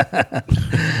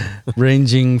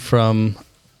 ranging from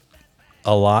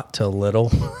a lot to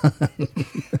little.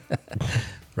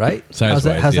 Right? How's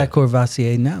that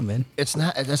Courvoisier now, man? It's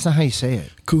not. That's not how you say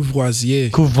it. Courvoisier.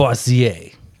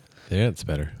 Courvoisier. Yeah, it's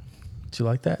better. Do you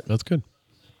like that? That's good.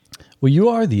 Well, you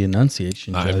are the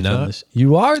enunciation judge. I'm not. On this.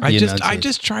 You are the enunciation. I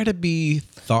just try to be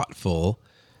thoughtful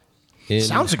in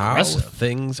Sounds how aggressive.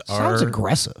 things are Sounds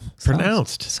aggressive.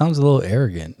 pronounced. Sounds a little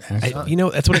arrogant. Actually.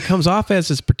 That's what it comes off as,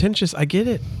 is pretentious. I get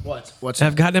it. What's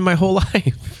I've gotten it my whole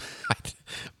life.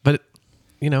 But,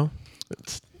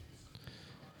 it's,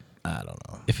 I don't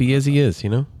know. if he is, he is,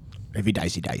 If he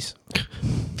dies, he dies.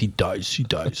 If he dies, he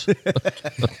dies.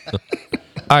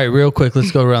 All right, real quick,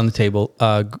 let's go around the table.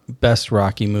 Best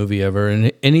Rocky movie ever,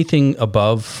 and anything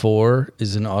above 4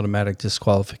 is an automatic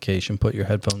disqualification. Put your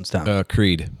headphones down.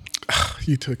 Creed.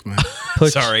 You took mine.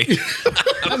 Sorry.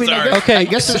 I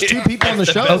guess there's 2 people on the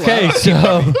show. Okay, Wow.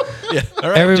 so All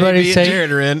right, everybody JB and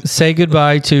Jared are in. say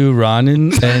goodbye to Ron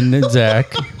and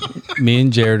Zach. Me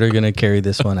and Jared are going to carry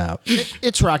this one out.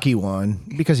 It's Rocky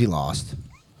 1 because he lost.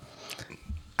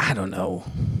 I don't know.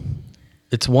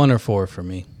 It's 1 or 4 for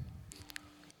me.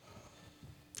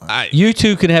 You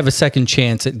two can have a second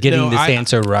chance at getting this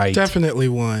answer right. Definitely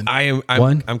one. I'm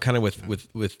One? I'm kind of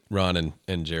with Ron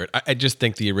and Jared. I just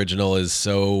think the original is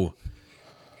so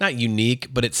not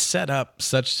unique, but it's set up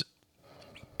such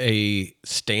a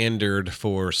standard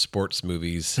for sports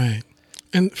movies. Right.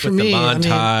 And for With me, the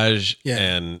montage yeah,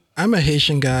 and I'm a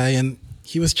Haitian guy, and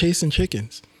he was chasing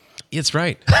chickens. it's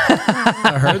right.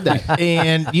 I heard that.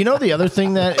 And the other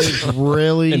thing that is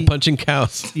really And punching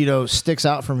cows. Sticks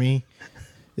out for me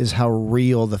is how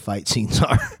real the fight scenes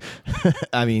are.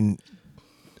 I mean,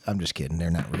 I'm just kidding.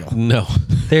 They're not real. No.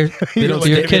 They don't you're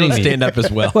stand, kidding me. stand up as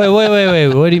well. Wait.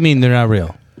 What do you mean they're not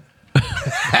real?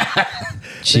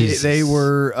 They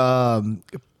were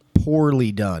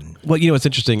poorly done. Well, it's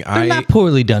interesting. They're not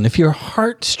poorly done. If your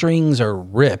heartstrings are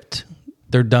ripped,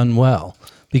 they're done well.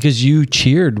 Because you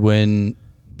cheered when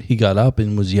he got up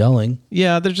and was yelling.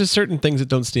 Yeah, there's just certain things that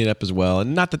don't stand up as well.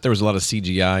 And not that there was a lot of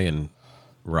CGI and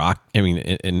rock, in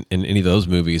any of those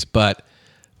movies, but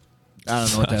I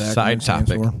don't know what that side acronym stands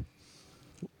topic. for.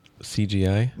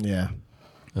 CGI? Yeah.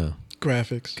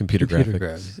 Graphics. Computer graphics.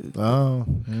 graphics. Oh.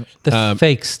 Yeah. The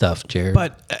fake stuff, Jared.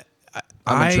 But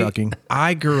I'm in trucking.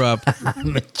 I grew up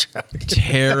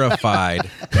terrified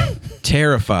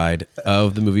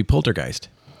of the movie Poltergeist.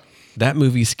 That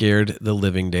movie scared the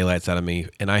living daylights out of me,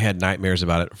 and I had nightmares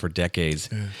about it for decades.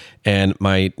 Yeah. And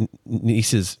my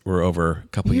nieces were over a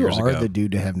couple years ago. You are the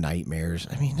dude to have nightmares.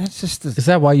 I mean, that's just Is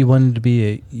that why you wanted to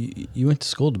be you went to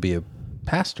school to be a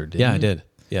pastor, didn't you? Yeah, I did.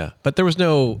 Yeah. But there was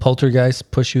no...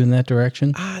 Poltergeist push you in that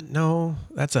direction? No.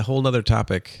 That's a whole nother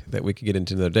topic that we could get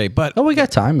into another day. But we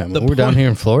got time. I mean, we're down here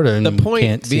in Florida and the point we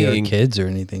can't see being, our kids or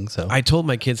anything. So I told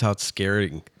my kids how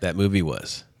scary that movie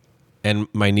was. And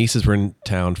my nieces were in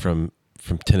town from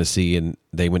Tennessee, and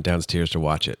they went downstairs to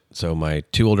watch it. So my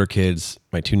 2 older kids,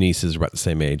 my 2 nieces were about the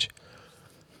same age.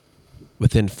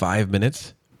 Within 5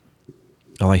 minutes,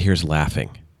 all I hear is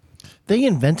laughing. They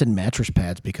invented mattress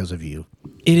pads because of you.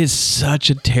 It is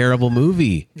such a terrible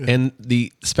movie, and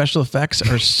the special effects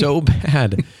are so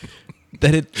bad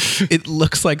that it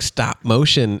looks like stop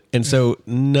motion, and so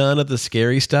none of the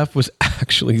scary stuff was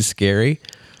actually scary.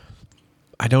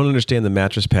 I don't understand the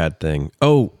mattress pad thing.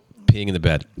 Oh, peeing in the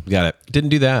bed. Got it.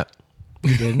 Didn't do that.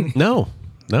 You didn't? No.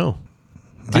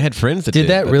 I had friends that did.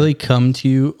 Did that really come to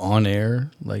you on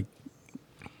air, like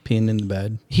peeing in the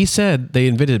bed? He said they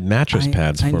invented mattress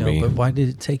pads for me. But why did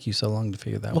it take you so long to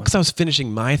figure that Well, because I was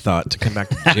finishing my thought to come back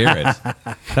to Jared.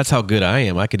 That's how good I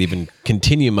am. I could even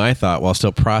continue my thought while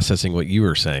still processing what you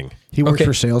were saying. He works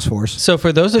for Salesforce. So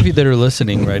for those of you that are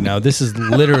listening right now, this is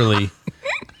literally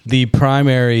the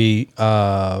primary...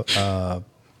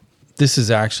 this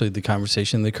is actually the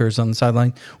conversation that occurs on the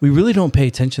sideline. We really don't pay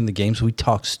attention to the games. We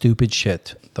talk stupid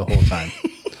shit the whole time.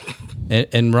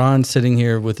 and Ron's sitting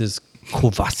here with his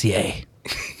Courvoisier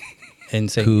and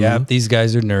saying, yeah, these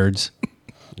guys are nerds.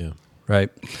 Yeah. Right.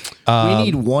 We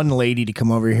need one lady to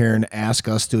come over here and ask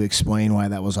us to explain why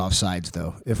that was offsides,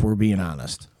 though, if we're being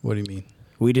honest. What do you mean?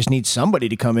 We just need somebody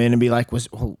to come in and be like,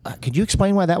 could you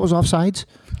explain why that was offsides?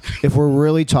 If we're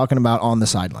really talking about on the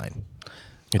sideline.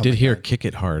 I did hear kick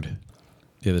it hard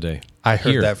the other day. I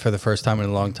heard that for the first time in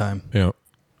a long time. Yeah.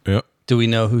 Yeah. Do we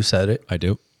know who said it? I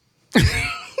do.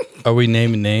 Are we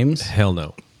naming names? Hell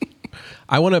no.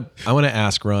 I want to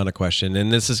ask Ron a question,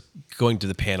 and this is going to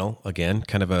the panel again,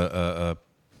 kind of a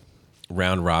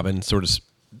round robin sort of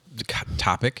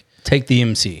topic. Take the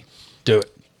MC. Do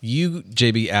it. You,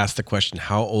 JB, asked the question,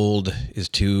 how young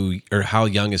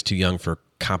is too young for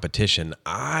competition?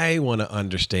 I want to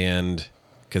understand,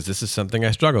 because this is something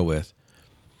I struggle with,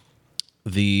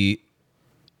 the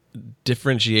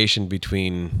differentiation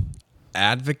between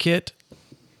advocate,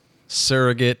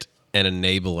 surrogate, and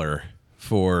enabler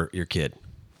for your kid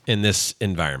in this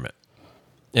environment.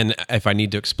 And if I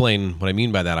need to explain what I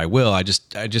mean by that, I will. I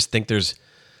just think there's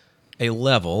a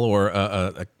level or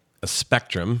a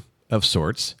spectrum of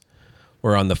sorts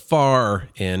where on the far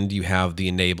end you have the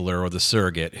enabler or the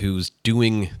surrogate who's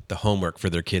doing the homework for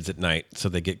their kids at night so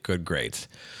they get good grades,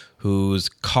 who's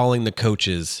calling the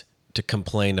coaches to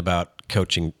complain about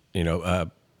coaching,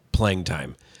 playing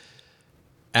time.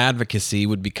 Advocacy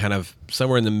would be kind of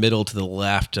somewhere in the middle to the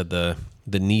left of the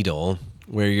needle,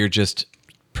 where you're just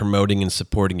promoting and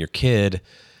supporting your kid,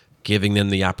 giving them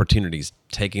the opportunities,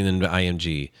 taking them to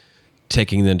IMG,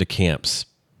 taking them to camps,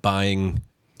 buying,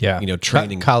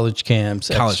 training. College camps,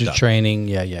 college extra stuff. training.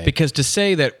 Yeah. Because to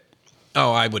say that,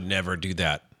 I would never do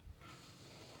that,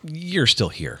 you're still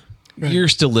here. Right. You're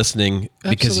still listening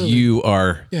because you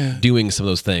are doing some of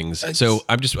those things. So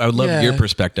I would love your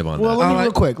perspective on that. Well, let me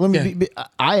real quick.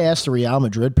 I asked the Real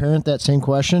Madrid parent that same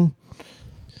question.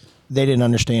 They didn't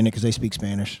understand it because they speak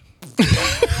Spanish.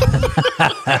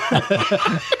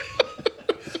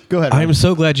 Go ahead. I'm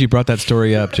so glad you brought that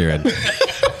story up, Jared.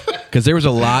 Because there was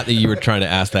a lot that you were trying to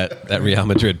ask that Real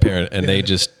Madrid parent, and they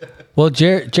just... Well,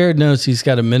 Jared knows he's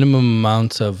got a minimum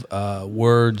amount of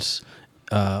words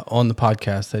on the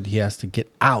podcast that he has to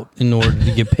get out in order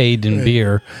to get paid in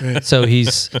beer. Right. So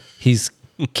he's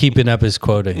keeping up his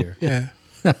quota here. Yeah.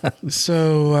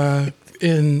 So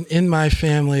in my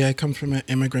family, I come from an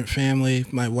immigrant family.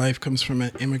 My wife comes from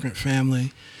an immigrant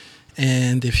family.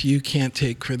 And if you can't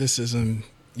take criticism,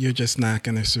 you're just not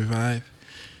going to survive.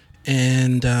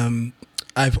 And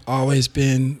I've always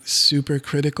been super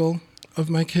critical of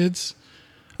my kids.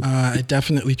 I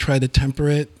definitely try to temper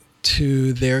it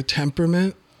to their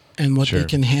temperament and what they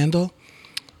can handle.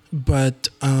 But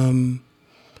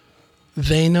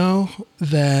they know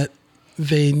that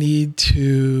they need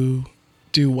to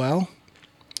do well.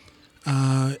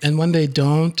 And when they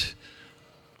don't,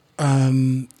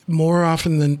 more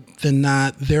often than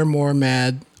not, they're more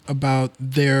mad about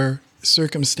their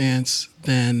circumstance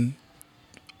than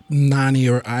Nani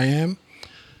or I am.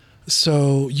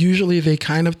 So usually they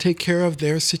kind of take care of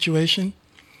their situation.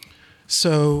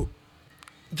 So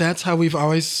that's how we've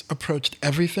always approached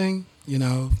everything.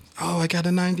 I got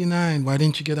a 99. Why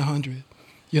didn't you get 100?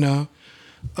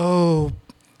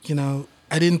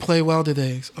 I didn't play well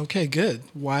today. Okay, good.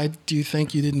 Why do you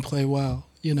think you didn't play well?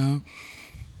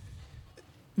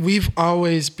 We've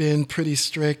always been pretty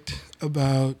strict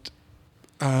about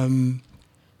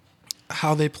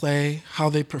how they play, how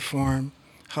they perform,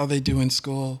 how they do in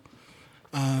school.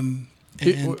 And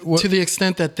to the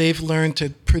extent that they've learned to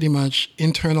pretty much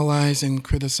internalize and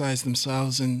criticize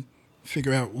themselves and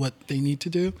figure out what they need to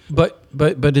do. But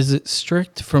is it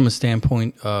strict from a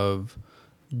standpoint of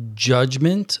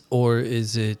judgment, or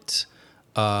is it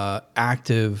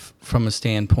active from a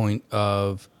standpoint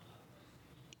of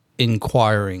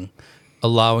inquiring,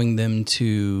 allowing them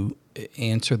to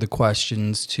answer the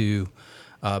questions, to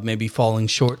maybe falling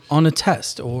short on a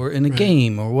test or in a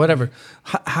game or whatever?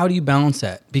 How do you balance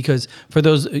that? Because for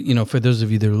those of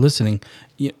you that are listening,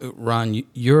 Ron,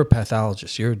 you're a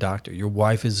pathologist, you're a doctor, your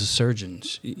wife is a surgeon.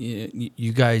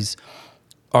 You guys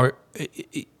are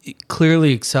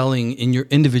clearly excelling in your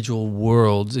individual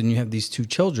worlds, and you have these two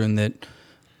children that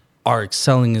are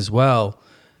excelling as well.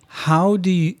 How do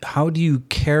you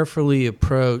carefully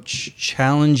approach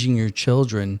challenging your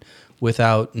children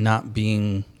without not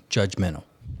being judgmental?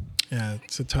 Yeah,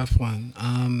 it's a tough one.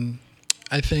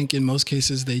 I think in most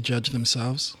cases they judge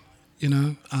themselves.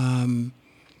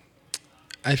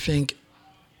 I think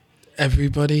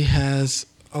everybody has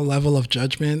a level of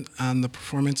judgment on the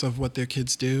performance of what their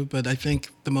kids do, but I think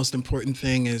the most important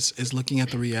thing is looking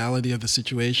at the reality of the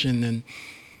situation and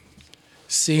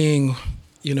seeing,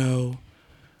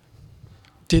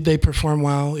 did they perform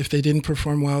well? If they didn't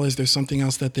perform well, is there something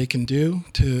else that they can do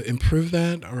to improve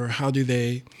that, or how do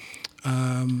they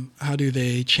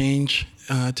change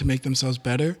to make themselves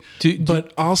better?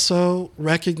 But also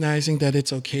recognizing that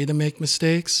it's okay to make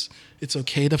mistakes, it's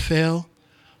okay to fail,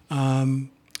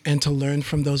 and to learn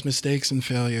from those mistakes and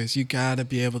failures. You got to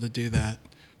be able to do that.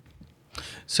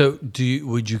 So,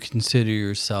 would you consider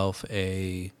yourself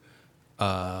a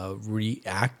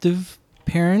reactive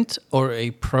parent or a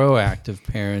proactive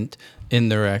parent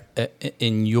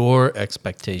in your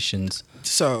expectations?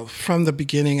 So, from the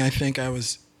beginning, I think I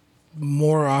was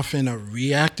more often a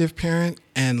reactive parent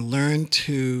and learn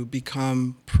to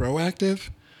become proactive.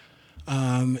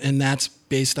 And that's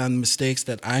based on mistakes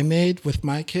that I made with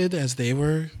my kid as they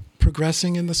were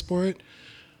progressing in the sport,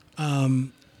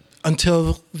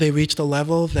 until they reached a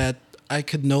level that I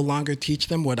could no longer teach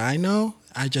them what I know.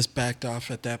 I just backed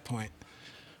off at that point.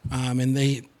 And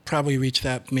they probably reached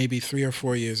that maybe 3 or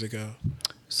 4 years ago.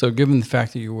 So, given the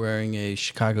fact that you're wearing a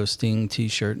Chicago Sting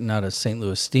T-shirt, not a St.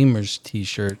 Louis Steamers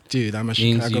T-shirt, Dude, I'm a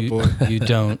means Chicago boy. you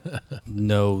don't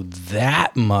know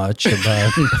that much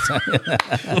about.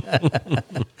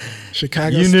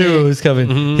 Chicago You Sting. knew it was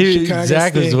coming. Chicago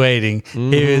Zach was Sting. waiting.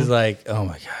 He was like, "Oh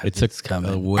my god, it's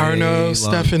coming." Arno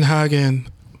Steffenhagen.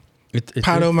 It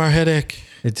Pato Marhetic.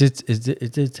 It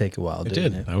did take a while. It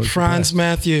Didn't did. it? I was Franz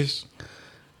Matthews.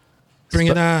 Bring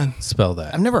it on. Spell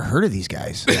that. I've never heard of these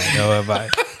guys. No, have I?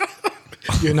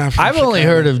 You're not from I've only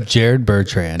Chicago. heard of Jared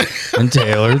Bertrand and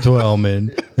Taylor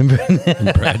Twellman. and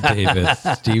Brad Davis,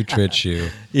 Steve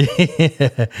Trittschuh,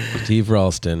 Steve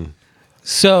Ralston,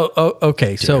 So,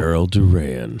 okay, so Earl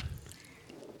Duran.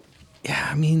 yeah,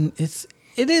 I mean it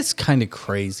is kind of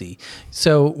crazy.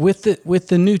 So with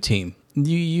the new team,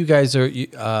 you guys are you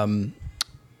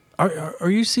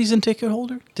season ticket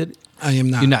holder? I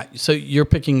am not. You're not. So you're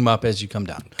picking them up as you come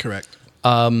down. Correct.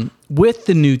 With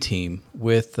the new team,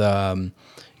 with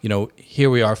here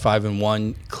we are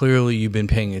 5-1. Clearly, you've been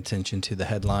paying attention to the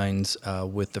headlines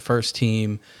with the first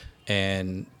team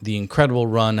and the incredible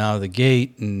run out of the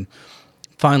gate, and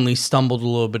finally stumbled a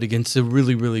little bit against a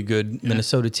really, really good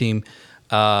Minnesota team.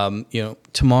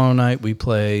 Tomorrow night we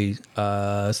play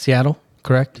Seattle.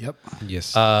 Correct. Yep.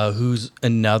 Yes, Who's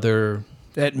another?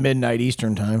 At midnight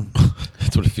Eastern time.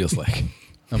 that's what it feels like.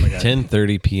 Oh my god.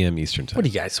 10:30 p.m. Eastern time. What do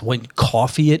you guys want?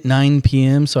 Coffee at 9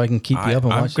 p.m. so I can keep you up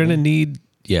and I'm watch. gonna need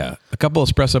a couple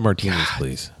espresso martinis,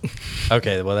 please.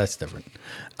 Okay, well that's different.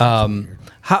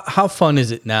 How fun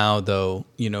is it now, though?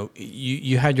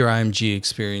 You had your IMG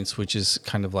experience, which is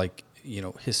kind of like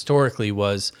historically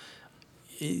was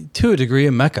to a degree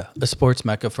a mecca, a sports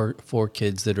mecca for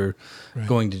kids that are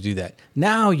going to do that.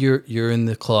 Now you're in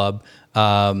the club,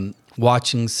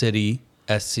 watching City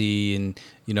SC, and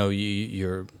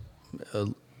you're a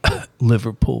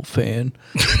Liverpool fan.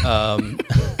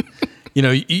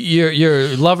 You're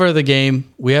a lover of the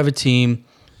game. We have a team.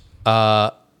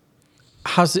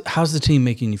 How's the team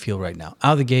making you feel right now?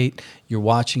 Out of the gate, you're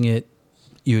watching it.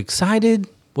 You excited?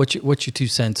 What's your 2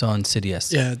 cents on City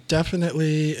SC? Yeah,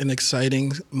 definitely an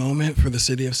exciting moment for the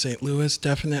city of St. Louis.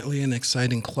 Definitely an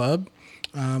exciting club.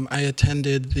 I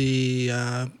attended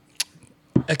the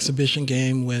exhibition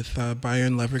game with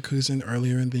Bayern Leverkusen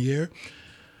earlier in the year,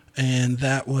 and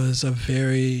that was a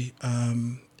very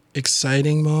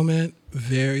exciting moment.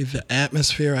 The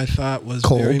atmosphere, I thought, was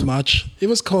Cold. very much. It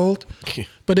was cold,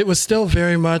 but it was still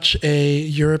very much a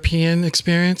European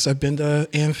experience. I've been to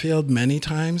Anfield many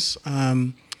times.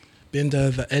 Been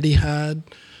to the Etihad.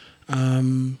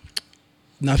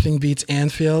 Nothing beats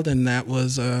Anfield, and that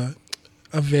was a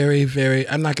very, very.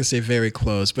 I'm not gonna say very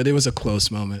close, but it was a close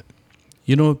moment.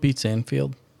 You know what beats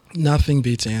Anfield? Nothing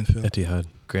beats Anfield. Etihad.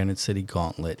 Granite City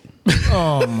Gauntlet.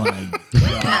 Oh my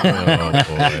God.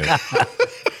 Oh boy.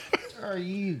 Are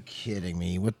you kidding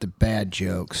me with the bad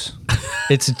jokes?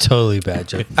 It's a totally bad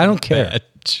joke. I don't care.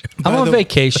 I'm on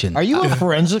vacation. Are you a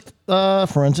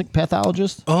forensic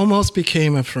pathologist? Almost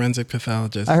became a forensic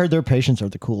pathologist. I heard their patients are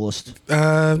the coolest.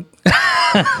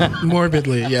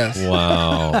 Morbidly, yes.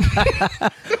 Wow.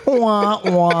 Wah,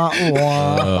 wah,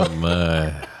 wah. Oh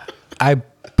my. I'm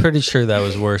pretty sure that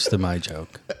was worse than my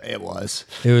joke. It was.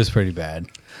 It was pretty bad.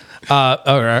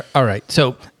 All right.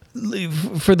 So,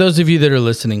 for those of you that are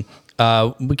listening,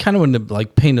 we kind of wanted to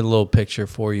paint a little picture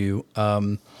for you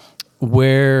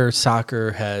where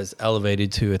soccer has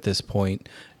elevated to at this point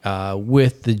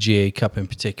with the GA Cup in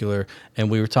particular. And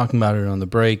we were talking about it on the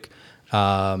break.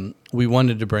 We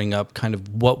wanted to bring up kind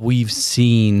of what we've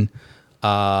seen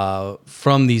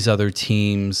from these other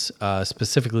teams,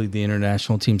 specifically the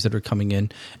international teams that are coming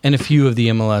in, and a few of the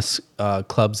MLS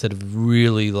clubs that have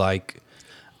really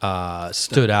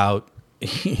stood out,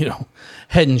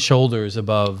 head and shoulders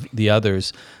above the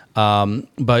others.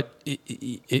 But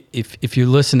if you're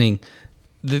listening,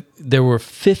 there were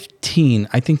 15.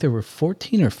 I think there were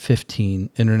 14 or 15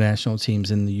 international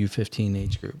teams in the U15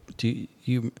 age group. Do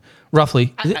you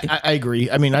roughly? I agree.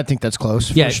 I mean, I think that's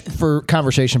close. Yeah. For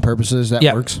conversation purposes, that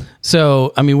works.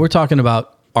 So, I mean, we're talking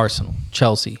about Arsenal,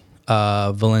 Chelsea,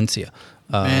 Valencia,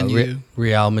 Man U.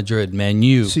 Real Madrid, Man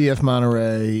U, CF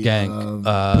Monterey, Gang,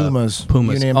 Pumas,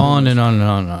 you name on Pumas. and on and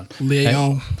on and on.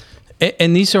 Leon.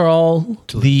 And these are all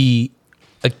the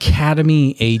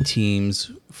Academy A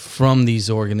teams from these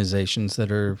organizations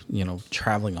that are,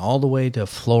 traveling all the way to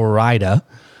Florida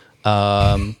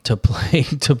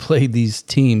to play these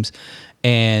teams.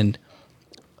 And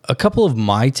a couple of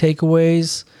my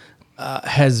takeaways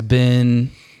has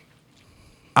been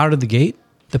out of the gate,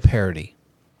 the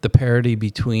parity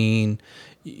between,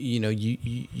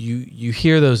 you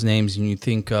hear those names and you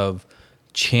think of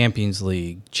Champions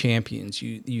League champions.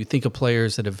 You think of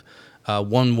players that have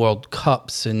won World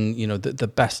Cups and the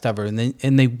best ever,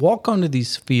 and they walk onto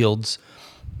these fields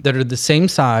that are the same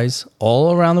size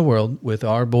all around the world with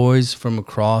our boys from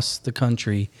across the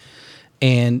country,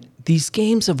 and these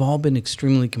games have all been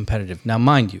extremely competitive. Now,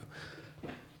 mind you,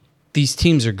 these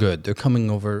teams are good. They're coming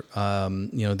over.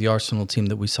 The Arsenal team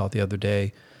that we saw the other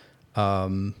day,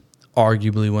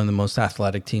 arguably one of the most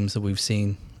athletic teams that we've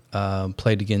seen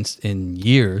played against in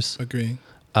years. Agree.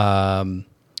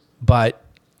 But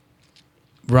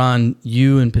Ron,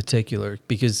 you in particular,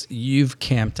 because you've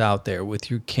camped out there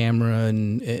with your camera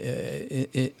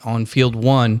and on field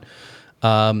one,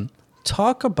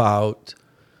 talk about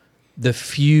the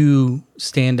few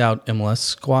standout MLS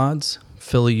squads,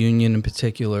 Philly Union in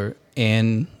particular,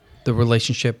 and the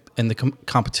relationship and the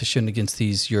competition against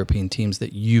these European teams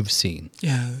that you've seen.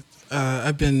 Yeah,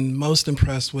 I've been most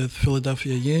impressed with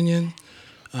Philadelphia Union.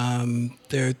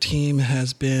 Their team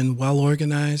has been well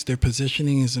organized. Their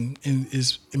positioning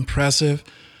is impressive.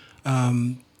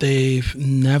 They've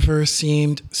never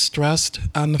seemed stressed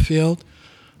on the field.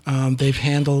 They've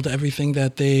handled everything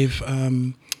that they've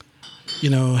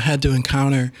had to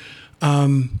encounter.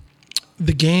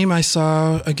 The game I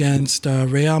saw against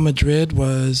Real Madrid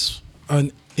was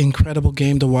an incredible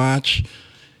game to watch.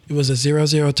 It was a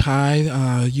 0-0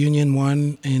 tie. Union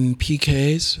won in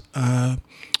PKs.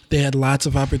 They had lots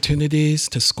of opportunities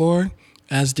to score,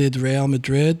 as did Real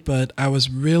Madrid, but I was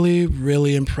really,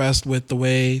 really impressed with the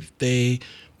way they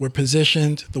were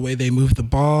positioned, the way they moved the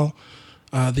ball,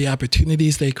 the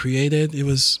opportunities they created. It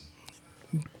was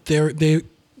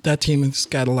that team has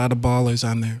got a lot of ballers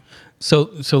on there.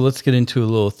 So let's get into a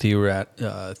little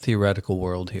theoretical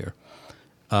world here,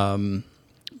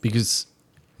 because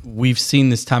we've seen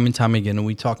this time and time again, and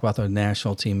we talk about the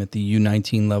national team at the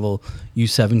U19 level,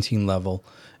 U17 level,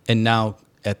 and now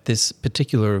at this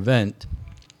particular event,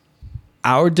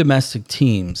 our domestic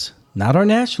teams, not our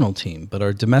national team, but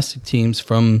our domestic teams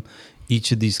from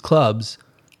each of these clubs,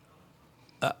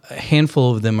 a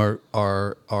handful of them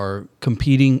are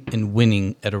competing and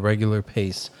winning at a regular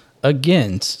pace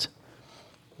against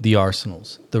the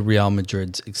Arsenals, the Real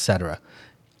Madrids, etc.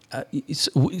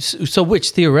 So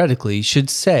which theoretically should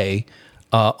say,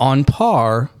 on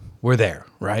par, we're there,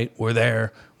 right? We're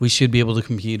there. We should be able to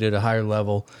compete at a higher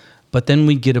level. But then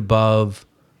we get above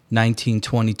 19,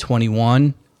 20,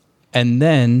 21, and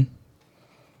then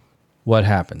what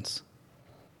happens?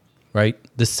 Right?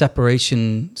 The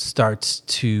separation starts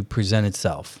to present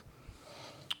itself.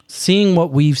 Seeing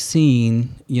what we've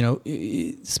seen,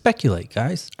 speculate,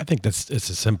 guys. I think it's a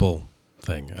simple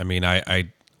thing. I mean, I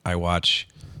watch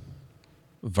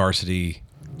varsity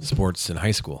sports in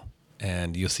high school,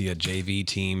 and you'll see a JV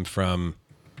team from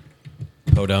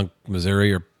Podunk,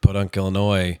 Missouri, or Podunk,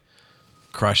 Illinois,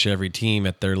 crush every team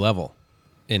at their level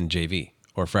in JV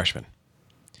or freshman.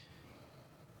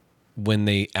 When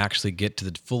they actually get to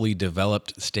the fully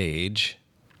developed stage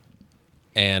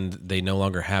and they no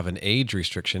longer have an age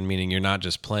restriction, meaning you're not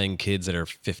just playing kids that are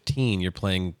 15, you're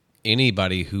playing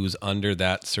anybody who's under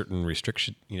that certain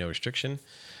restriction.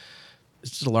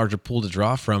 It's just a larger pool to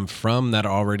draw from that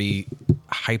already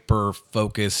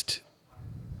hyper-focused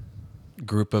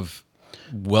group of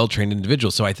well-trained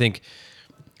individuals. So I think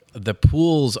the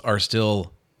pools are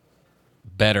still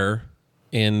better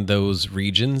in those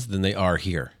regions than they are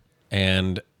here.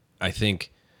 And I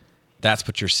think that's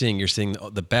what you're seeing. You're seeing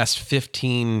the best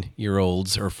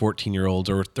 15-year-olds or 14-year-olds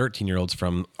or 13-year-olds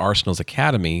from Arsenal's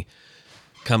academy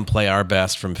come play our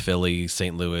best from Philly,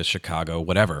 St. Louis, Chicago,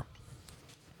 whatever.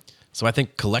 So I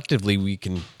think collectively we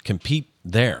can compete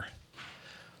there.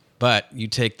 But you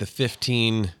take the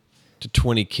 15 to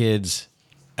 20 kids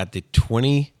at the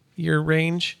 20-year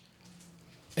range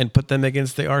and put them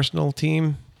against the Arsenal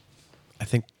team, I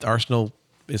think Arsenal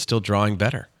is still drawing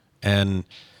better. And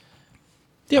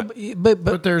yeah,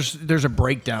 but there's a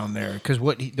breakdown there, because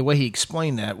the way he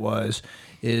explained that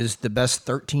is the best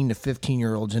 13 to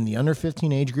 15-year-olds in the under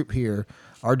 15 age group here,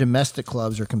 our domestic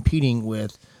clubs are competing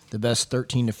with the best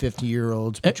 13 to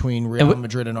 50-year-olds between Real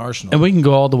Madrid and Arsenal. And we can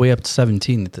go all the way up to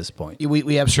 17 at this point.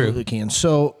 We absolutely can.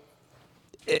 So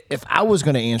if I was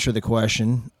going to answer the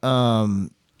question, the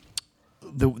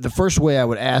first way I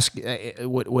would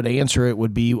answer it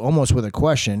would be almost with a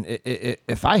question.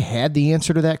 If I had the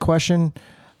answer to that question,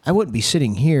 I wouldn't be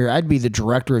sitting here. I'd be the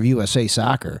director of USA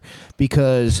Soccer,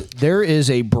 because there is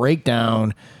a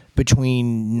breakdown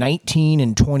between 19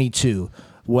 and 22,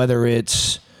 whether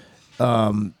it's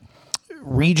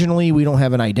regionally, we don't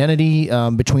have an identity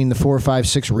between the 4, 5,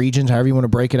 6 regions, however you want to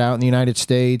break it out in the United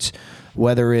States,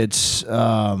 whether it's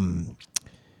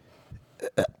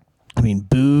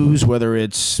booze, whether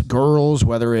it's girls,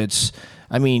 whether it's,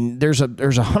 there's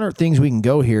 100 things we can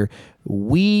go here.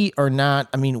 We are not,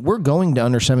 we're going to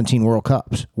under 17 World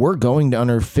Cups. We're going to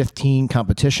under 15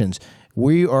 competitions.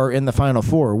 We are in the Final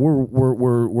Four.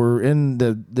 We're in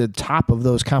the top of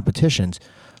those competitions.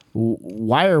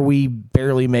 Why are we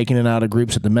barely making it out of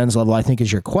groups at the men's level, I think,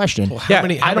 is your question. Well, how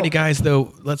many guys,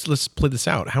 though, let's play this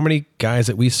out. How many guys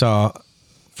that we saw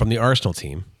from the Arsenal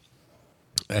team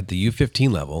at the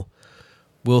U15 level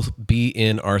will be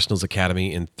in Arsenal's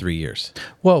academy in 3 years?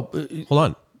 Well, hold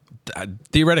on.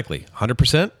 Theoretically,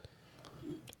 100%?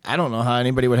 I don't know how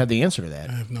anybody would have the answer to that.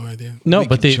 I have no idea. No, we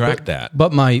but can track that.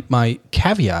 But my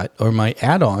caveat or my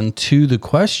add-on to the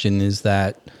question is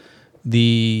that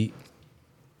if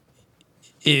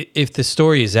the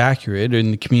story is accurate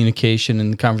and the communication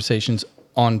and the conversations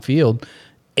on field,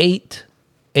 eight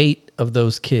of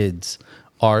those kids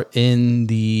are in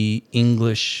the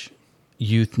English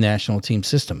youth national team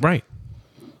system. Right.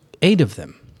 8 of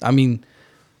them.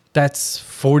 That's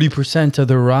 40% of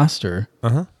their roster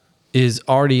is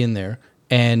already in there.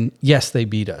 And yes, they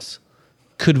beat us.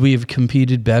 Could we have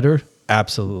competed better?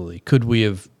 Absolutely. Could we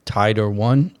have tied or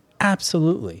won?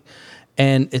 Absolutely.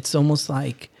 And it's almost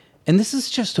like, and this is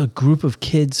just a group of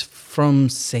kids from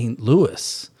St.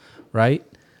 Louis, right?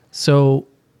 So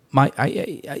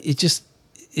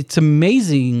it's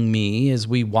amazing me as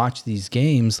we watch these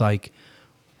games, like,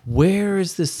 where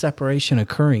is this separation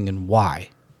occurring and why?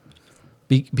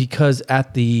 Because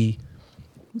at the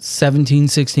 17,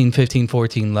 16, 15,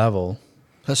 14 level,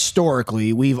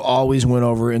 historically, we've always went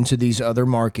over into these other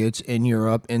markets in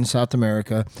Europe, in South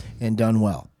America, and done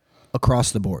well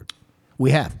across the board.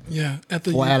 We have. Yeah, at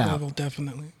the youth level,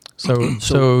 definitely. So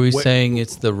are we saying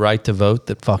it's the right to vote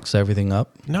that fucks everything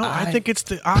up? No, I think it's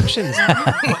the options.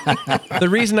 The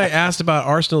reason I asked about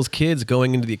Arsenal's kids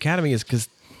going into the academy is because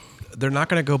they're not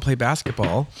going to go play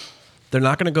basketball. They're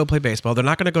not going to go play baseball. They're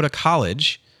not going to go to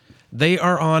college. They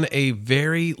are on a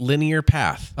very linear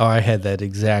path. Oh, I had that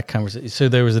exact conversation. So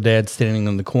there was a dad standing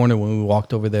in the corner when we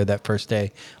walked over there that first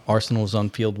day. Arsenal was on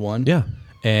field 1. Yeah.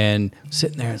 And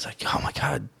sitting there, it's like, oh my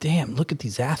God, damn, look at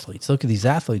these athletes. Look at these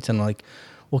athletes. And I'm like,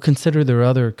 well, consider their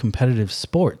other competitive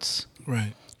sports.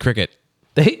 Right. Cricket.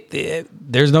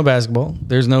 There's no basketball.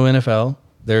 There's no NFL.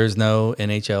 There's no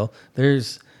NHL.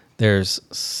 There's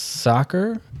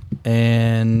soccer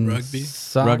and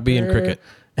rugby and cricket.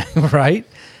 Right.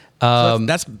 So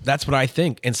that's what I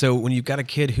think. And so when you've got a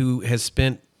kid who has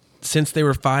spent, since they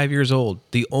were 5 years old,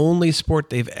 the only sport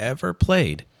they've ever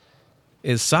played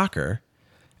is soccer,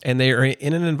 and they are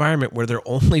in an environment where they're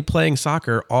only playing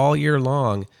soccer all year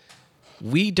long,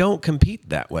 we don't compete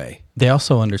that way. They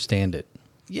also understand it.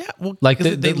 Yeah, well, like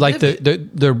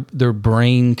their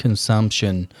brain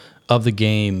consumption of the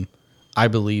game, I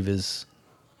believe, is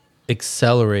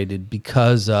accelerated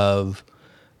because of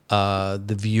the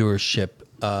viewership.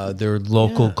 Their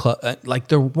local club, like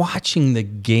they're watching the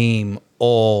game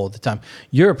all the time.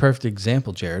 You're a perfect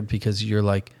example, Jared, because you're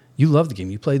like, you love the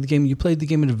game. You played the game. You played the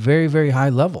game at a very, very high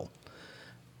level.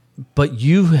 But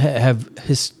you have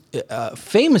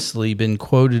famously been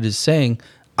quoted as saying,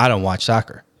 "I don't watch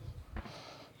soccer."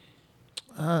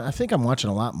 I think I'm watching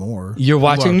a lot more. You're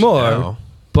watching more, now.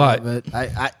 but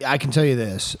I can tell you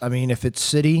this. If it's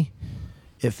City,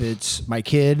 if it's my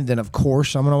kid, then of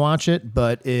course I'm going to watch it.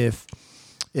 But if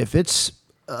it's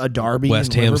a derby,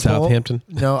 West Ham, Southampton.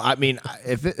 No,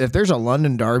 if there's a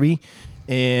London derby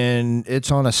and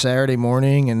it's on a Saturday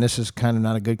morning, and this is kind of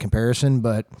not a good comparison,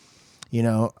 but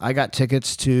I got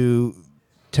tickets to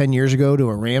 10 years ago to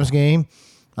a Rams game.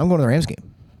 I'm going to the Rams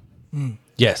game.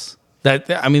 Yes,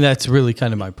 that's really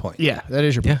kind of my point. Yeah, that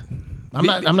is your point.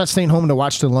 I'm not staying home to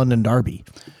watch the London derby.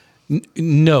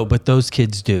 No, but those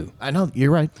kids do. I know,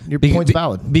 you're right. Your point's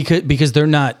valid. Because they're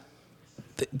not.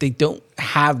 They don't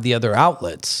have the other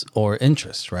outlets or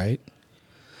interests, right?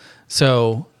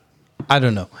 So, I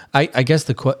don't know. I guess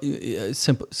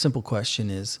the simple question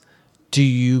is, do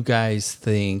you guys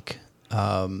think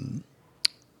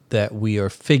that we are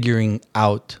figuring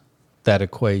out that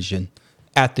equation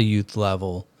at the youth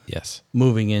level? Yes.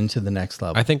 Moving into the next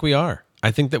level. I think we are. I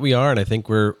think that we are, and I think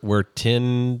we're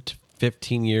 10 to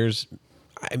 15 years,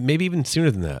 maybe even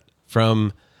sooner than that,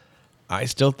 from... I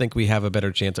still think we have a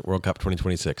better chance at World Cup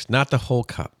 2026. Not the whole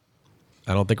cup.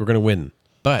 I don't think we're going to win.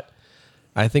 But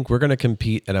I think we're going to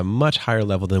compete at a much higher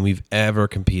level than we've ever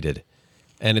competed.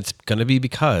 And it's going to be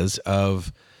because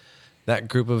of that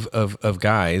group of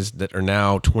guys that are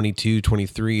now 22,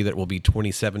 23, that will be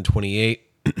 27, 28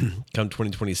 come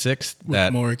 2026. With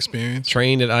that more experience.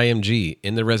 Trained at IMG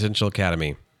in the residential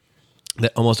academy.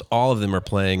 That almost all of them are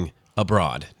playing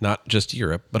abroad, not just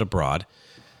Europe, but abroad.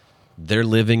 They're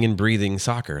living and breathing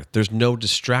soccer. There's no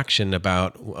distraction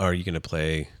about, are you going to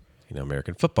play,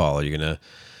 American football? Are you going to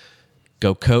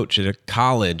go coach at a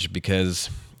college because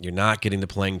you're not getting the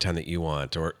playing time that you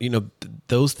want? Or,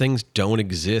 those things don't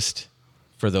exist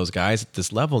for those guys at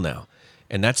this level now.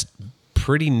 And that's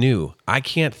pretty new. I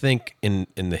can't think in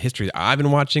the history that I've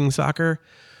been watching soccer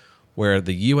where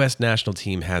the U.S. national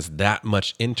team has that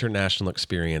much international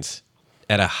experience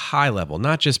at a high level,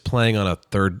 not just playing on a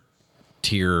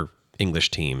third-tier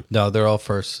English team. No, they're all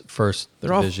first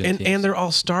they're all division teams. and they're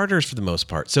all starters for the most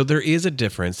part. So there is a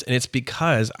difference, and it's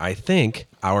because I think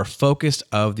our focus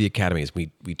of the academies. We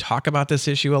talk about this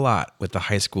issue a lot with the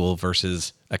high school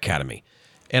versus academy.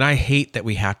 And I hate that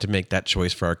we have to make that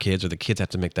choice for our kids, or the kids have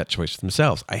to make that choice for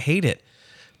themselves. I hate it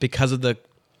because of the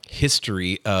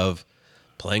history of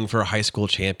playing for a high school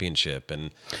championship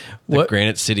and the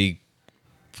Granite City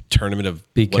tournament of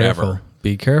whatever.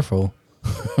 Be careful.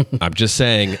 I'm just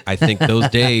saying, I think those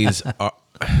days are...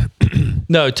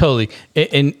 No, totally.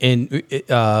 And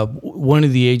one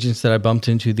of the agents that I bumped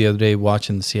into the other day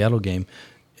watching the Seattle game,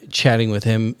 chatting with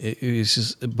him, it was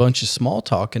just a bunch of small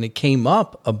talk, and it came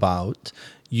up about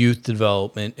youth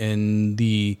development and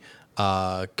the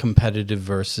competitive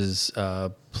versus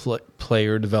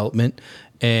player development.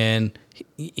 And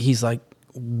he's like,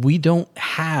 we don't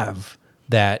have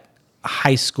that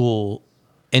high school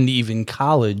and even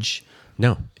college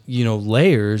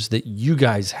layers that you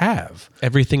guys have.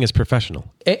 Everything is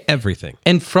professional. Everything.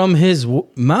 And from his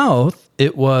mouth,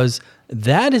 it was,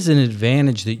 that is an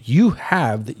advantage that you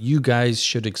have that you guys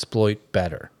should exploit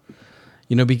better.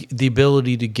 The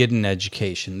ability to get an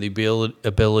education, the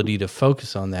ability to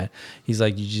focus on that. He's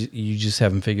like, you just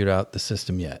haven't figured out the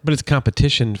system yet. But it's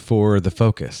competition for the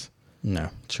focus. No,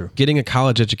 true. Getting a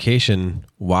college education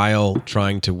while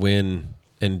trying to win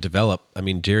and develop. I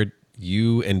mean, Jared,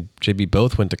 you and JB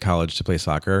both went to college to play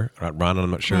soccer. Ron, I'm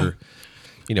not sure,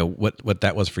 what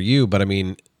that was for you, but I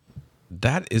mean,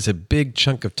 that is a big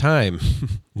chunk of time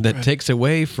that takes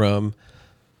away from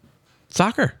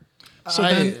soccer. So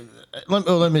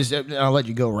let me. I'll let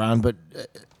you go, Ron, but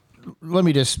let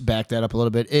me just back that up a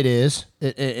little bit. It is,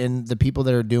 and the people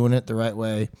that are doing it the right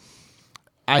way,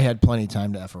 I had plenty of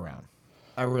time to F around.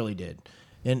 I really did.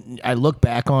 And I look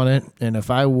back on it, and if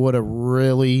I would have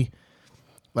really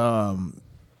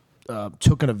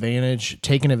taken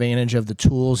advantage of the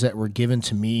tools that were given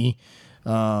to me,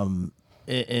 and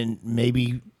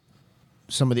maybe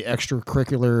some of the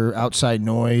extracurricular outside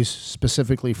noise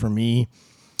specifically for me,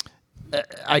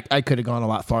 I could have gone a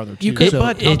lot farther too. You could,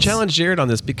 but I'll challenge Jared on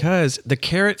this because the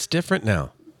carrot's different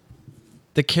now.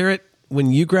 The carrot,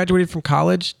 when you graduated from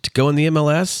college to go in the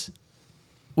MLS,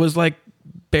 was like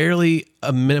barely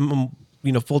a minimum,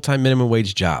 full-time minimum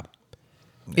wage job.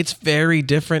 It's very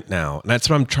different now. And that's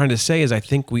what I'm trying to say is I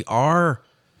think we are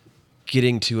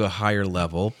getting to a higher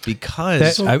level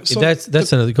because...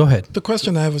 that's another... Go ahead. The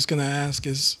question I was going to ask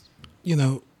is,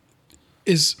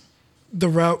 is the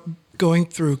route going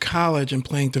through college and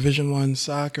playing Division I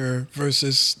soccer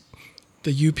versus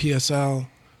the UPSL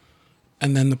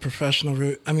and then the professional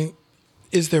route, I mean,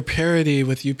 is there parity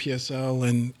with UPSL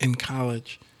and in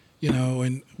college?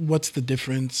 And what's the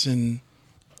difference in...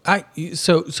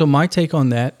 So my take on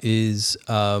that is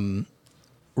Rolodex.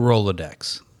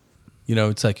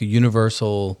 It's like a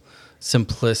universal,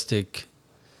 simplistic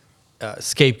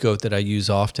scapegoat that I use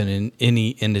often in any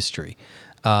industry.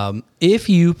 If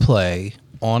you play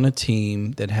on a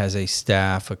team that has a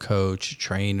staff, a coach, a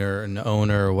trainer, an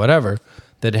owner, or whatever,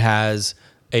 that has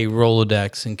a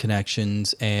Rolodex and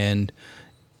connections and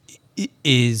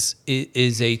is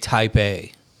a type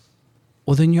A,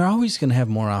 well, then you're always going to have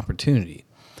more opportunity.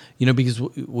 Because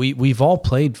we've all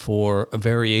played for a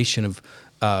variation of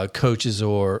coaches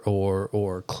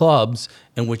or clubs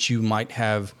in which you might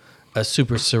have a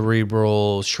super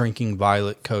cerebral, shrinking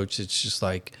violet coach. It's just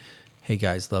like, hey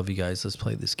guys, love you guys, let's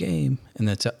play this game, and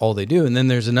that's all they do. And then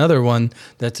there's another one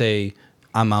that's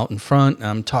I'm out in front, and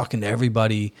I'm talking to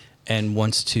everybody, and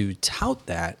wants to tout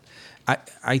that.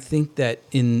 I think that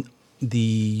in the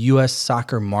U.S.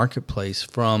 soccer marketplace,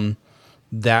 from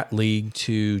that league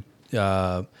to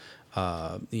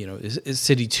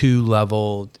City 2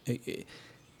 level,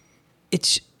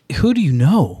 it's who do you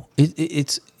know?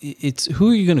 It's who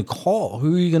are you going to call?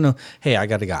 Who are you going to? Hey, I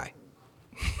got a guy.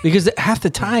 Because half the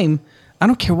time, I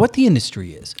don't care what the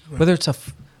industry is, whether it's a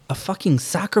fucking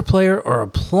soccer player or a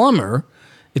plumber.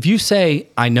 If you say,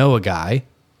 I know a guy,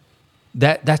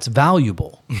 that's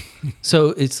valuable. So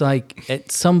it's like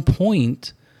at some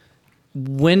point,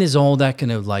 when is all that going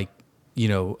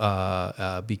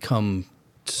to become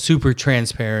super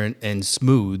transparent and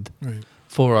smooth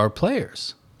for our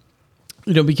players?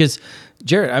 Because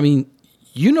Jared, I mean,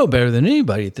 you know better than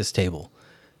anybody at this table.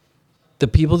 The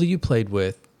people that you played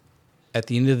with, at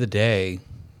the end of the day,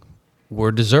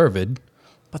 were deserved,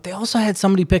 but they also had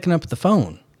somebody picking up the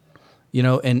phone,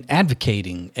 and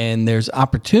advocating, and there's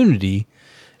opportunity.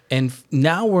 And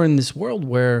now we're in this world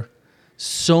where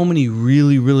so many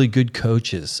really, really good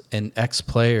coaches and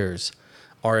ex-players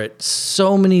are at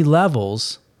so many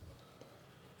levels.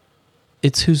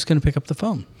 It's who's going to pick up the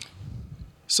phone.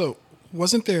 So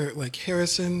wasn't there like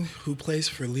Harrison, who plays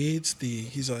for Leeds?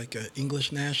 He's like an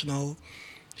English national.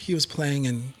 He was playing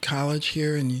in college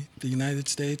here in the United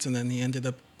States, and then he ended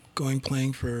up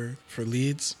playing for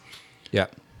Leeds. Yeah.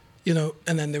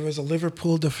 And then there was a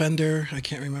Liverpool defender. I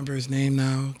can't remember his name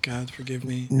now. God forgive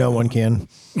me. No one can.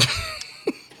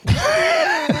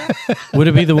 Would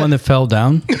it be the one that fell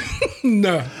down?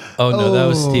 No. Oh, no, that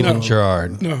was Steven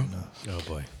Gerrard. No. Oh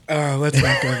boy. Let's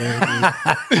not go there.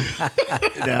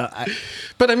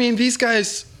 But I mean, these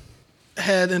guys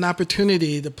had an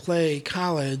opportunity to play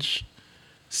college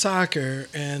soccer,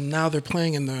 and now they're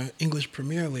playing in the English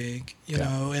Premier League, you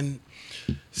know. And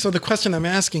so the question I'm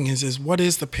asking is what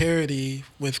is the parity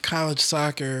with college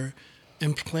soccer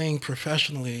and playing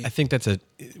professionally? I think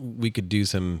we could do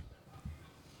some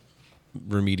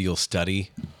remedial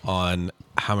study on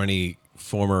how many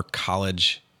former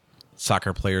college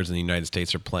soccer players in the United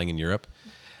States are playing in Europe.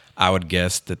 I would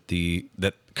guess that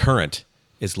that current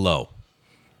is low.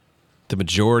 The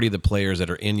majority of the players that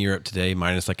are in Europe today,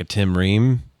 minus like a Tim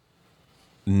Ream,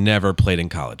 never played in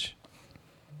college.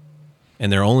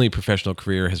 And their only professional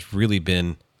career has really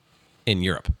been in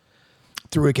Europe.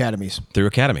 Through academies.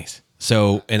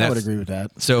 So, and I would agree with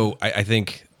that. So I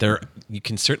think you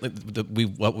can certainly,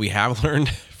 what we have learned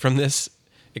from this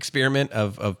experiment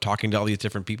of talking to all these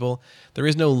different people, there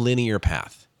is no linear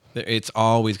path. It's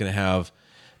always going to have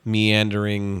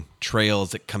meandering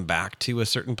trails that come back to a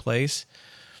certain place.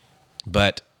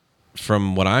 But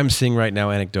from what I'm seeing right now,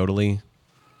 anecdotally,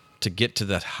 to get to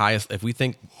the highest, if we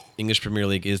think English Premier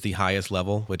League is the highest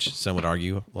level, which some would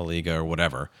argue, La Liga or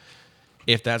whatever,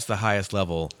 if that's the highest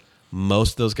level,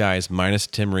 most of those guys, minus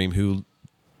Tim Ream, who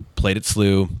played at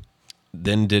SLU,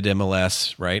 then did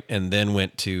MLS, right, and then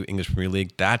went to English Premier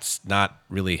League, that's not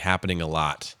really happening a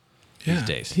lot these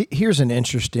days. Here's an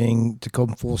interesting, to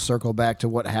come full circle back to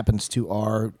what happens to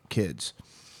our kids.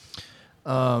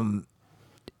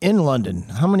 In London,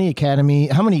 how many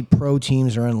pro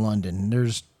teams are in London?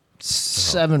 There's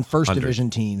 7 first division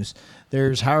teams.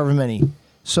 There's however many.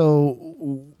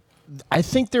 So I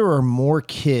think there are more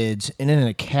kids in an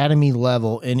academy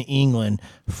level in England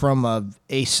from a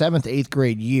 7th, 8th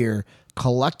grade year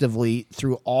collectively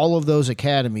through all of those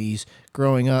academies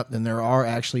growing up than there are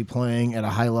actually playing at a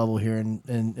high level here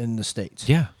in the States.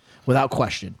 Yeah. Without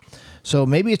question. So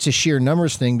maybe it's a sheer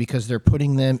numbers thing because they're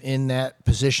putting them in that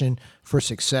position for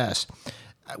success.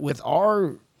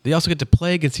 They also get to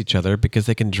play against each other because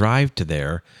they can drive to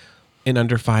there in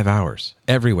under 5 hours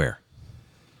everywhere.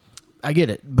 I get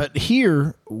it. But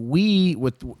here,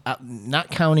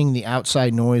 not counting the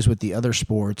outside noise with the other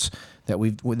sports that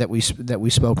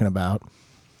we've spoken about,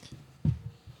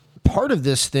 part of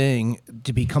this thing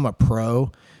to become a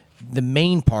pro, the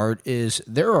main part is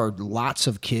there are lots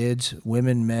of kids,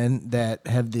 women, men, that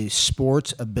have the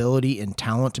sports ability and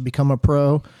talent to become a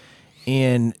pro,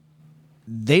 and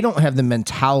they don't have the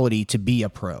mentality to be a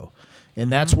pro.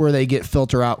 And that's where they get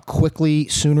filtered out quickly,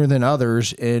 sooner than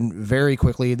others, and very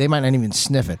quickly. They might not even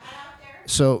sniff it.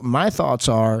 So my thoughts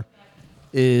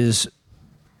is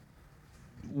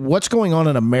what's going on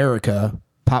in America,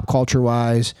 pop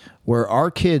culture-wise, where our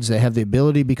kids that have the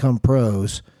ability to become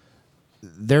pros,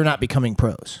 they're not becoming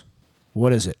pros.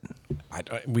 What is it?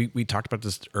 We talked about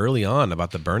this early on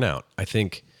about the burnout. I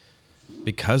think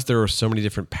because there are so many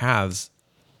different paths,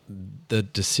 the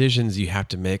decisions you have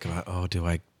to make about, do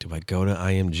I go to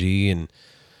IMG and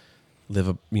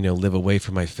live away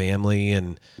from my family,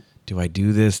 and do I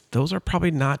do this? Those are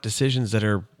probably not decisions that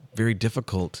are very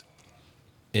difficult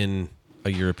in a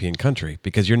European country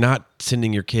because you're not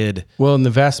sending your kid. Well, and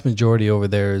the vast majority over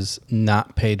there is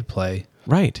not pay to play.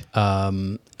 Right.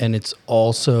 And it's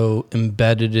also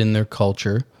embedded in their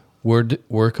culture.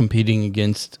 We're competing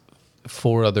against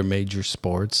 4 other major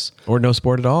sports. Or no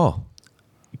sport at all.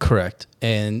 Correct.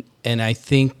 And I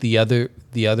think the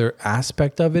other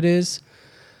aspect of it is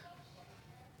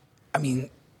I mean,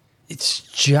 it's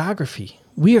geography.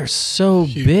 We are so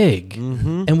big,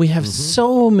 and we have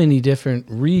so many different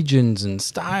regions and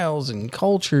styles and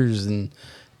cultures and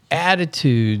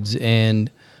attitudes. And,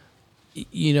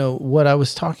 you know, what I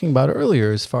was talking about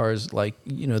earlier as far as, like,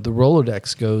 you know, the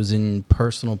Rolodex goes in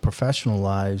personal, professional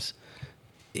lives,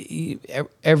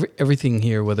 everything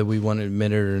here, whether we want to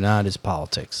admit it or not, is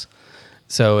politics.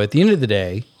 So at the end of the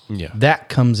day, that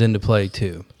comes into play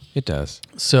too. It does.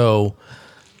 So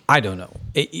I don't know.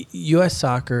 U.S.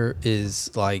 soccer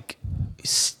is like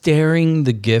staring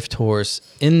the gift horse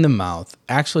in the mouth,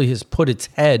 actually has put its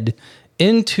head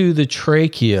into the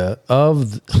trachea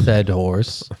of said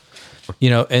horse, you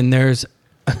know, and there's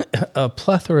a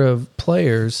plethora of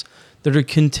players that are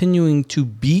continuing to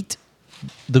beat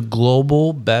the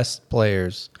global best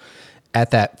players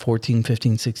at that 14,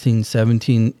 15, 16,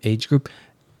 17 age group,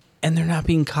 and they're not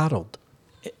being coddled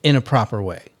in a proper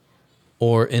way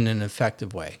or in an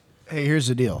effective way. Hey, here's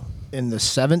the deal. In the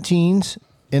 17s,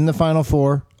 in the Final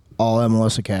Four, all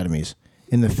MLS academies.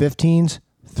 In the 15s,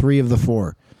 3 of the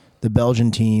 4. The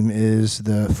Belgian team is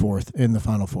the 4th in the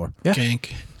Final Four. Yeah.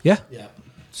 Gank. Yeah.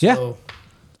 So,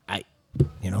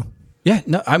 you know. Yeah.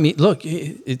 No, I mean, look,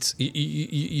 it's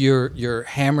you're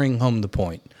hammering home the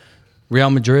point. Real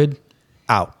Madrid,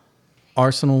 out.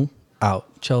 Arsenal,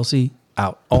 out. Chelsea,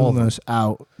 out. All of them. Pumas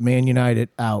out. Man United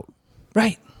out.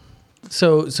 Right.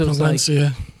 So it's like,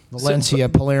 Valencia. Valencia,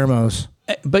 Palermo's.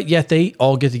 but yet they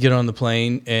all get to get on the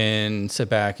plane and sit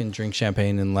back and drink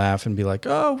champagne and laugh and be like,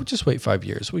 oh, we'll just wait 5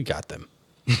 years. We got them.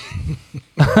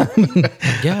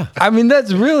 Yeah. I mean,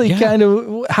 that's really kind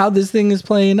of how this thing is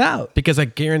playing out. Because I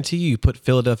guarantee you put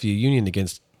Philadelphia Union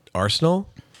against Arsenal,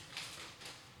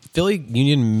 Philly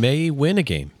Union may win a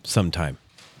game sometime.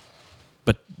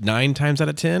 But 9 times out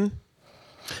of 10,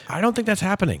 I don't think that's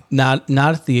happening. Not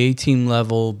at the A-team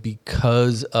level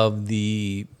because of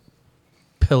the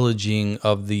pillaging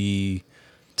of the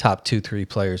top 2-3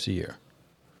 players a year.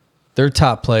 They're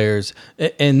top players,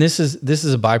 and this is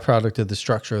a byproduct of the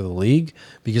structure of the league,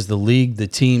 because the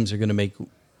teams are going to make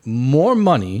more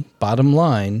money, bottom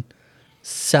line,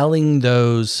 selling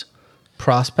those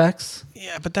prospects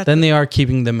than they are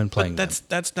keeping them and playing them.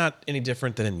 That's not any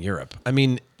different than in Europe. I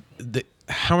mean,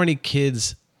 how many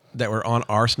kids that were on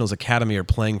Arsenal's academy are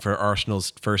playing for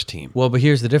Arsenal's first team? Well, but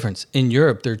here's the difference. In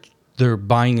Europe, they're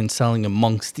buying and selling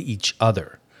amongst each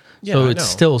other. Yeah, so I it's know.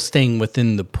 still staying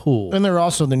within the pool. And they're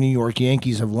also the New York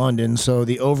Yankees of London, so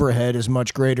the overhead is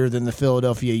much greater than the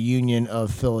Philadelphia Union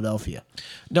of Philadelphia.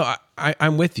 No,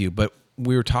 I'm with you, but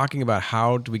we were talking about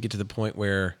how do we get to the point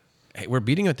where we're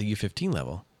beating at the U15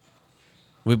 level,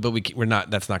 but we're not.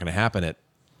 That's not going to happen at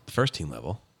the first team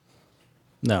level.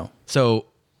 No. So,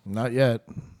 Not yet.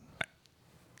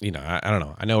 you know, I don't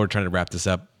know. I know we're trying to wrap this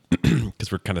up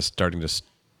because we're kind of starting to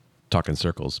talk in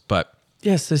circles, but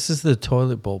Yes, this is the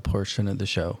toilet bowl portion of the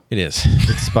show. it is.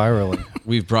 It's spiraling.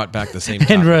 We've brought back the same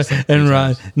and topics like 3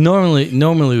 Ron, times.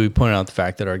 normally we point out the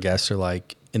fact that our guests are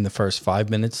like in the first 5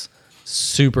 minutes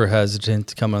super hesitant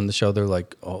to come on the show. They're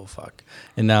like, oh fuck.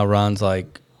 And now Ron's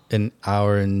like an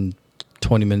hour and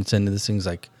 20 minutes into this thing. He's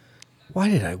like, why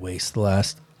did I waste the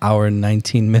last hour and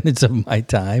 19 minutes of my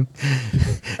time?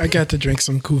 I got to drink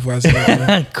some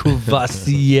Courvoisier.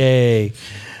 Courvoisier.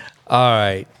 All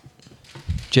right.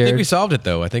 I think we Jared, solved it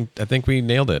though. I think we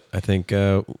nailed it. I think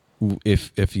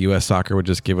if U.S. Soccer would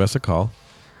just give us a call,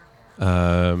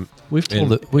 we've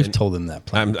told them that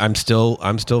plan. I'm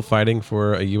still fighting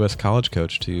for a U.S. college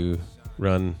coach to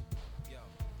run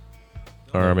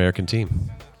our American team.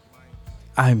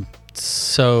 I'm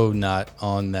so not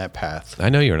on that path. I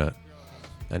know you're not.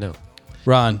 I know.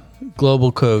 Ron,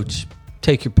 global coach,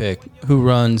 take your pick. Who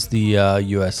runs the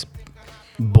U.S.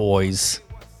 boys?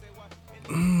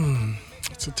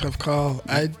 It's a tough call.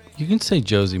 You can say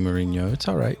Jose Mourinho. It's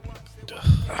all right.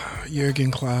 Jurgen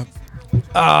Klopp.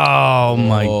 Oh,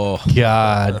 my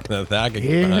God. That I can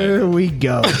get behind. Here we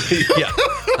go. Yeah,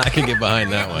 I can get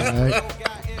behind that one.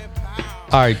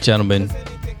 All right, gentlemen.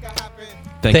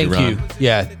 Thank you, Ron.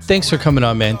 Yeah, thanks for coming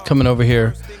on, man. Coming over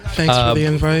here. Thanks for the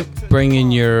invite. Bringing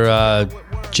your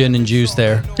gin and juice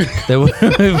there.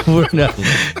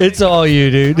 It's all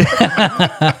you, dude.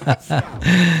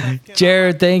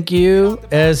 Jared, thank you.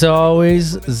 As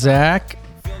always, Zach.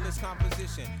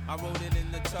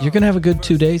 You're going to have a good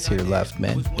 2 days here left,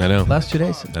 man. I know. Last 2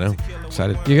 days. I know.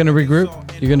 Excited. You're going to regroup.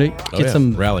 You're going to get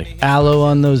some rally aloe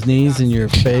on those knees and your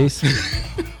face.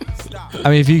 I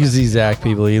mean, if you can see Zach,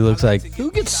 people, he looks like...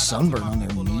 Who gets sunburn on their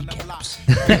kneecaps?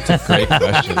 That's a great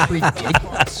question.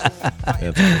 Ridiculous. That's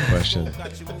a good question.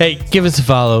 Hey, give us a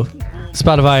follow.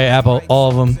 Spotify, Apple,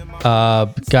 all of them.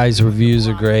 Guys, reviews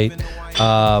are great.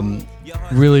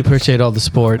 Really appreciate all the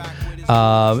support.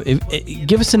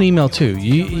 Give us an email too.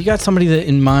 You got somebody that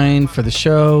in mind for the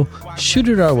show, shoot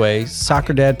it our way.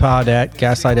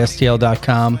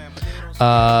 soccerdadpod@gaslightstl.com.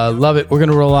 Love it. We're going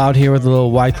to roll out here with a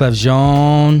little Wyclef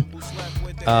Jean.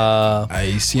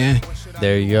 Haitian.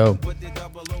 There you go.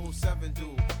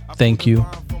 Thank you.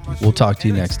 We'll talk to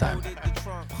you next time.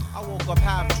 I woke up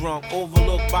half drunk,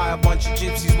 overlooked by a bunch of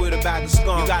gypsies with a bag of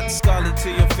skunk. You got the skull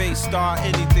into your face, star,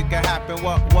 anything can happen.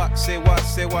 What, say what,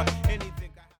 say what, anything.